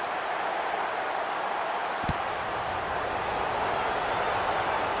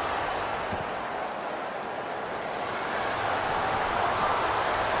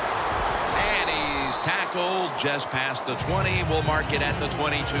 Tackled just past the 20. We'll mark it at the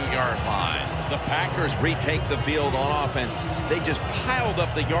 22-yard line. The Packers retake the field on offense. They just piled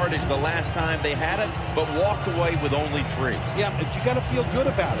up the yardage the last time they had it, but walked away with only 3. Yeah, but you got to feel good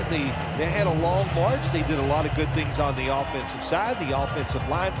about it. They had a long march. They did a lot of good things on the offensive side. The offensive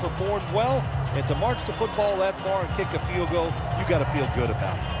line performed well. And to march the football that far and kick a field goal, you got to feel good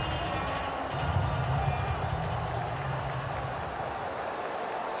about it.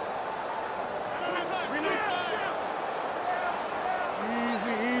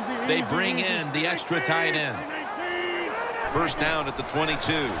 They bring in the extra tight end. First down at the 22.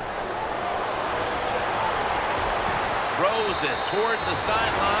 Throws it toward the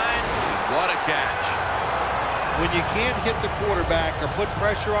sideline. What a catch. When you can't hit the quarterback or put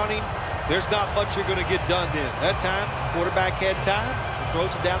pressure on him, there's not much you're going to get done then. That time, quarterback had time and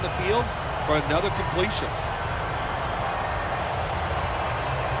throws it down the field for another completion.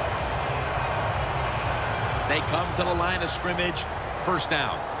 They come to the line of scrimmage. First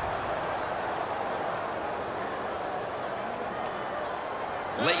down.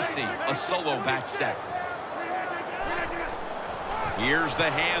 Lacy, a solo back set. Here's the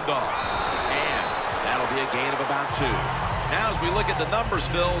handoff. And that'll be a gain of about 2. Now as we look at the numbers,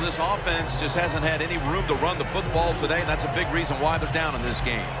 Phil, this offense just hasn't had any room to run the football today, and that's a big reason why they're down in this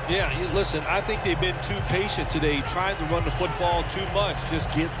game. Yeah, listen, I think they've been too patient today, trying to run the football too much. Just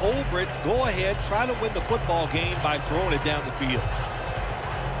get over it. Go ahead, try to win the football game by throwing it down the field.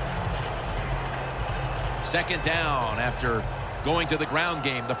 Second down after going to the ground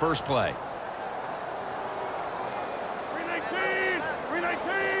game the first play. 319!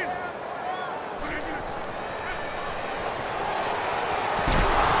 319!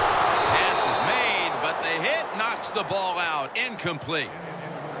 Pass is made, but the hit knocks the ball out. Incomplete.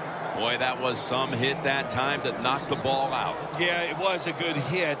 Boy, that was some hit that time that knocked the ball out. Yeah, it was a good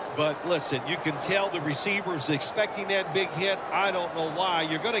hit, but listen, you can tell the receiver's expecting that big hit. I don't know why.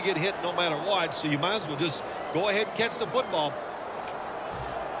 You're going to get hit no matter what, so you might as well just go ahead and catch the football.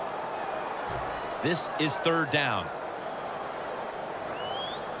 This is third down.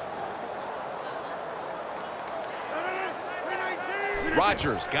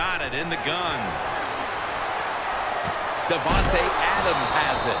 Rodgers got it in the gun. Devontae Adams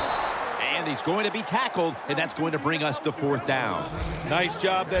has it. And he's going to be tackled, and that's going to bring us to fourth down. Nice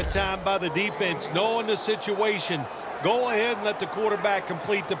job that time by the defense, knowing the situation. Go ahead and let the quarterback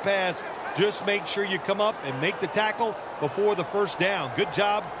complete the pass. Just make sure you come up and make the tackle before the first down. Good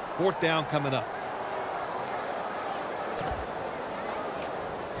job. Fourth down coming up.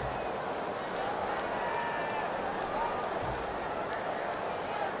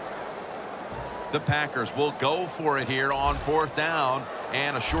 The Packers will go for it here on fourth down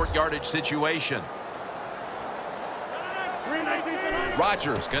and a short yardage situation.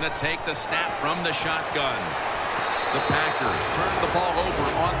 Rodgers going to take the snap from the shotgun. The Packers turn the ball over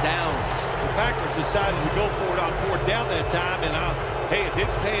on downs. The Packers decided to go for it on fourth down that time, and hey, it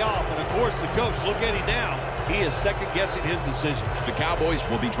didn't pay off. And of course, the coach, look at him now. He is second-guessing his decision. The Cowboys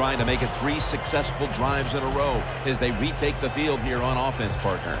will be trying to make it 3 successful drives in a row as they retake the field here on offense,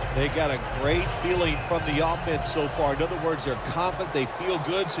 partner. They got a great feeling from the offense so far. In other words, they're confident, they feel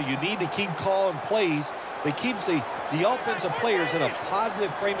good, so you need to keep calling plays. It keeps the offensive players in a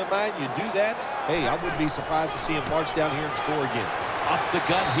positive frame of mind. You do that, hey, I wouldn't be surprised to see him march down here and score again. Up the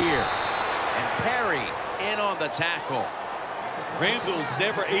gut here. And Perry in on the tackle. Randall's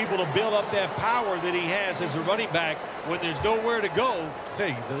never able to build up that power that he has as a running back when there's nowhere to go.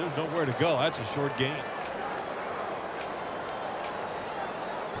 Hey, there's nowhere to go. That's a short game.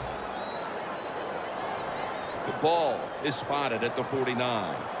 The ball is spotted at the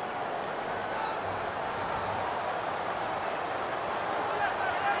 49.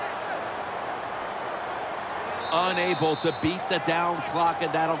 Unable to beat the down clock,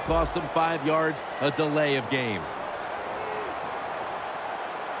 and that'll cost him 5 yards, a delay of game.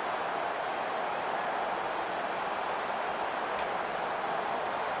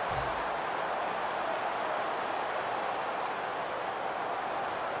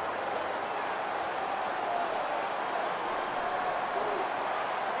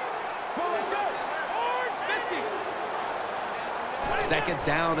 Second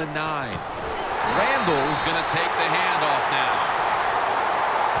down and 9. Randall's going to take the handoff now.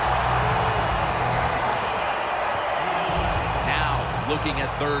 Now looking at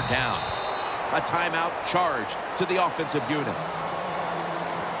third down. A timeout charge to the offensive unit.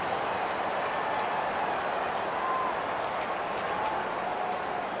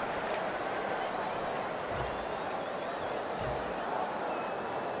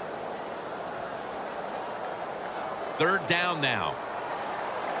 Third down now.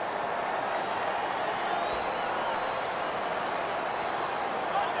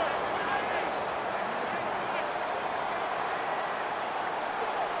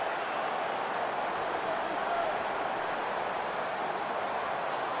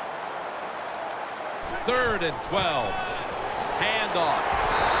 Third and 12. Handoff.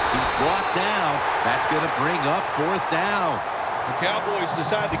 He's brought down. That's going to bring up fourth down. The Cowboys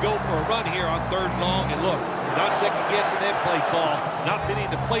decide to go for a run here on third and long. And look, not second-guessing that play call, not fitting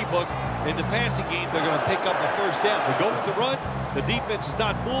the playbook. In the passing game, they're going to pick up a first down. They go with the run. The defense is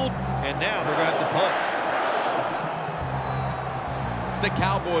not fooled, and now they're going to have to punt. The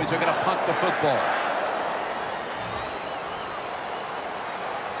Cowboys are going to punt the football.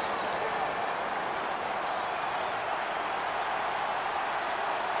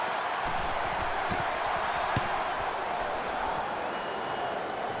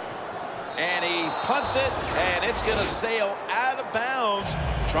 And he punts it, and it's going to sail out of bounds,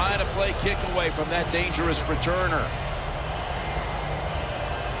 trying to play kick away from that dangerous returner.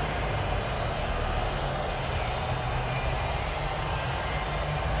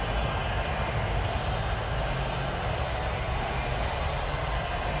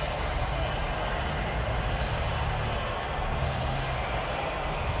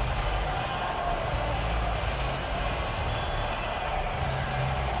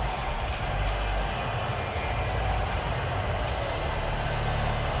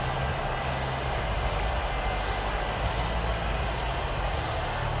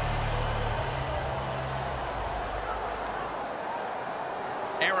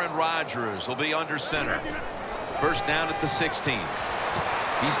 Aaron Rodgers will be under center. First down at the 16.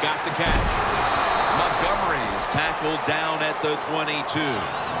 He's got the catch. Montgomery's tackled down at the 22.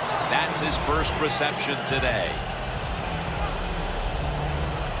 That's his first reception today.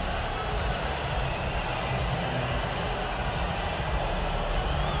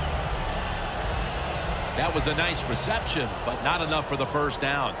 That was a nice reception, but not enough for the first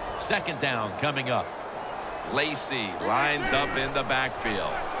down. Second down coming up. Lacy lines up in the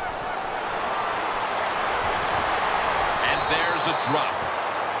backfield. And there's a drop.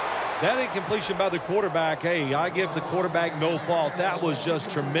 That incompletion by the quarterback, hey, I give the quarterback no fault. That was just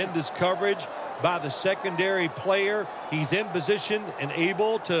tremendous coverage by the secondary player. He's in position and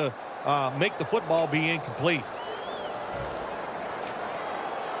able to make the football be incomplete.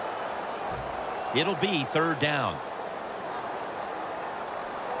 It'll be third down.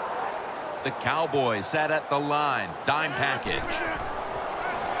 The Cowboys set at the line. Dime package.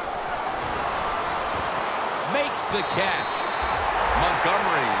 Makes the catch.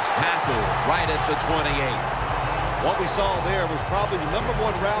 Montgomery's tackled right at the 28. What we saw there was probably the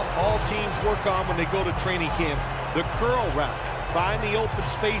 #1 route all teams work on when they go to training camp. The curl route. Find the open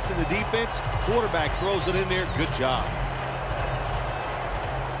space in the defense. Quarterback throws it in there. Good job.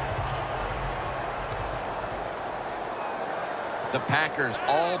 The Packers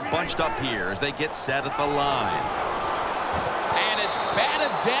all bunched up here as they get set at the line. And it's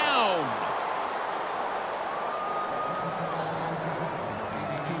batted down.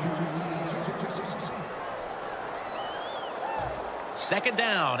 Second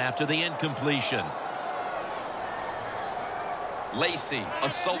down after the incompletion. Lacy, a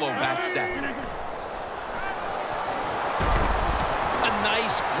solo back set. A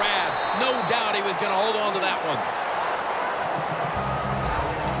nice grab. No doubt he was going to hold on to that one.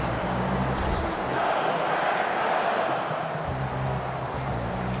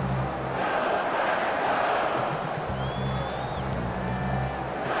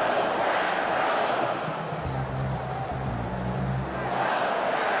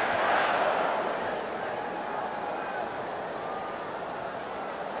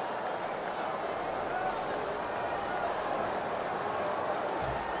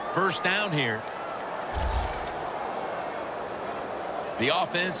 First down here. The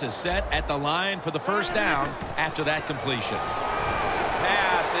offense is set at the line for the first down after that completion.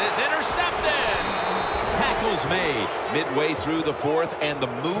 Pass is intercepted. Tackles made midway through the fourth, and the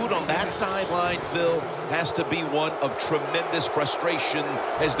mood on that sideline, Phil, has to be one of tremendous frustration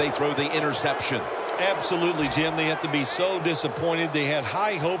as they throw the interception. Absolutely, Jim. They have to be so disappointed. They had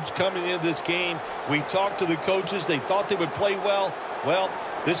high hopes coming into this game. We talked to the coaches. They thought they would play well. Well,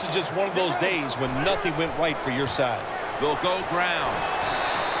 this is just one of those days when nothing went right for your side. They'll go ground.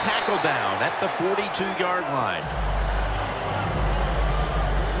 Tackle down at the 42-yard line.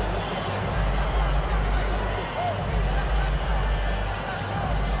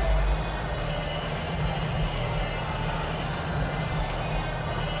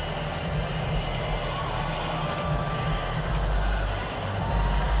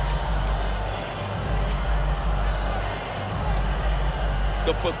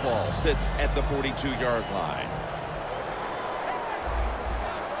 The football sits at the 42-yard line.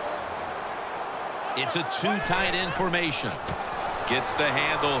 It's a two-tight end formation. Gets the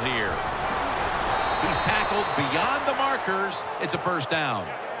handle here. He's tackled beyond the markers. It's a first down.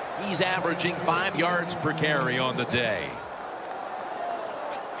 He's averaging 5 yards per carry on the day.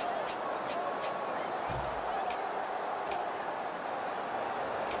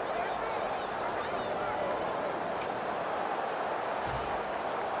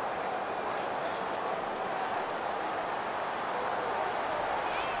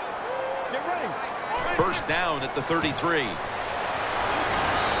 First down at the 33.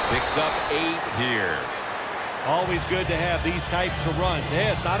 Picks up 8 here. Always good to have these types of runs.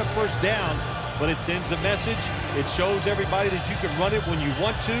 Yeah, it's not a first down, but it sends a message. It shows everybody that you can run it when you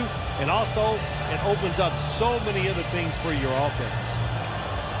want to, and also it opens up so many other things for your offense.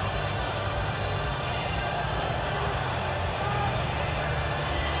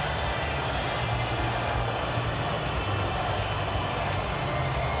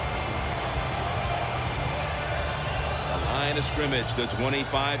 Line of scrimmage, the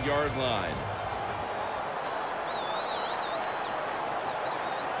 25-yard line.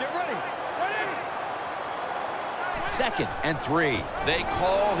 Get ready. Second and 3. They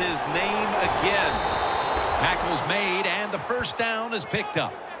call his name again. Tackle's made, and the first down is picked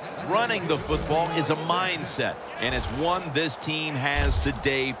up. Running the football is a mindset, and it's one this team has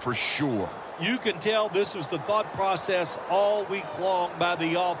today for sure. You can tell this was the thought process all week long by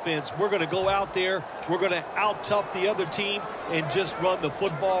the offense. We're going to go out there, we're going to out-tough the other team and just run the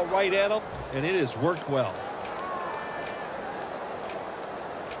football right at them, and it has worked well.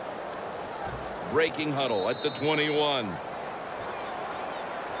 Breaking huddle at the 21.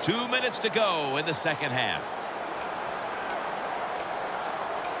 2 minutes to go in the second half.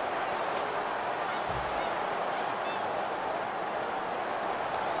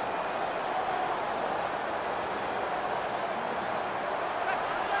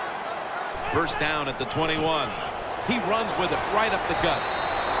 First down at the 21. He runs with it right up the gut.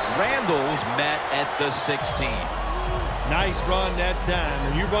 Randall's met at the 16. Nice run that time.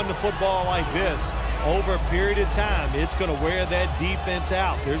 When you run the football like this, over a period of time, it's going to wear that defense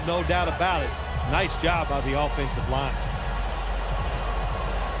out. There's no doubt about it. Nice job by the offensive line.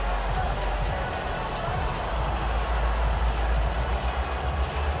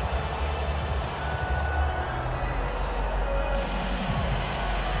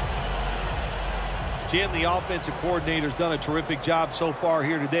 Jim, the offensive coordinator's done a terrific job so far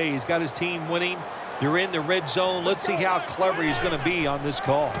here today. He's got his team winning. They're in the red zone. Let's see how clever he's going to be on this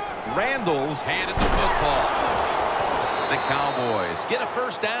call. Randall's handed the football. The Cowboys get a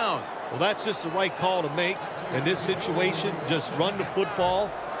first down. Well, that's just the right call to make. In this situation, just run the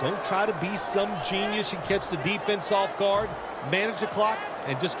football. Don't try to be some genius and catch the defense off guard. Manage the clock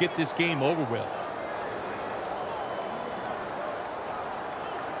and just get this game over with.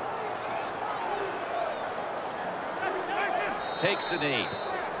 Takes the knee.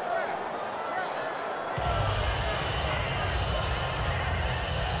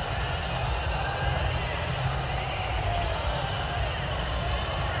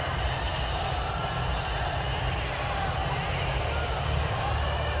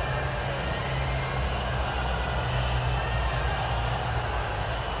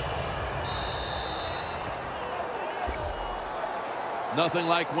 Nothing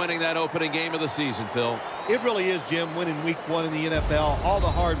like winning that opening game of the season, Phil. It really is, Jim, winning week 1 in the NFL. All the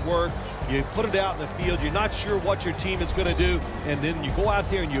hard work, you put it out in the field, you're not sure what your team is going to do, and then you go out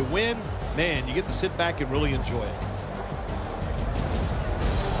there and you win, man, you get to sit back and really enjoy it.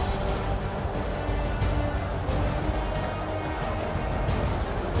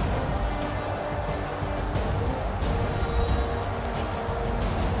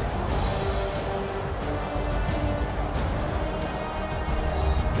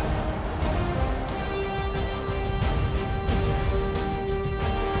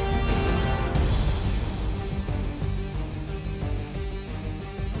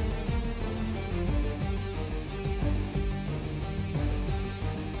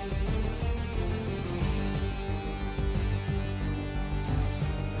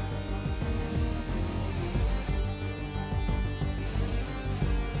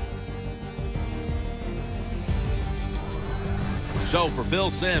 So for Phil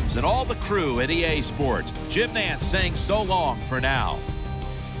Simms and all the crew at EA Sports, Jim Nantz saying so long for now.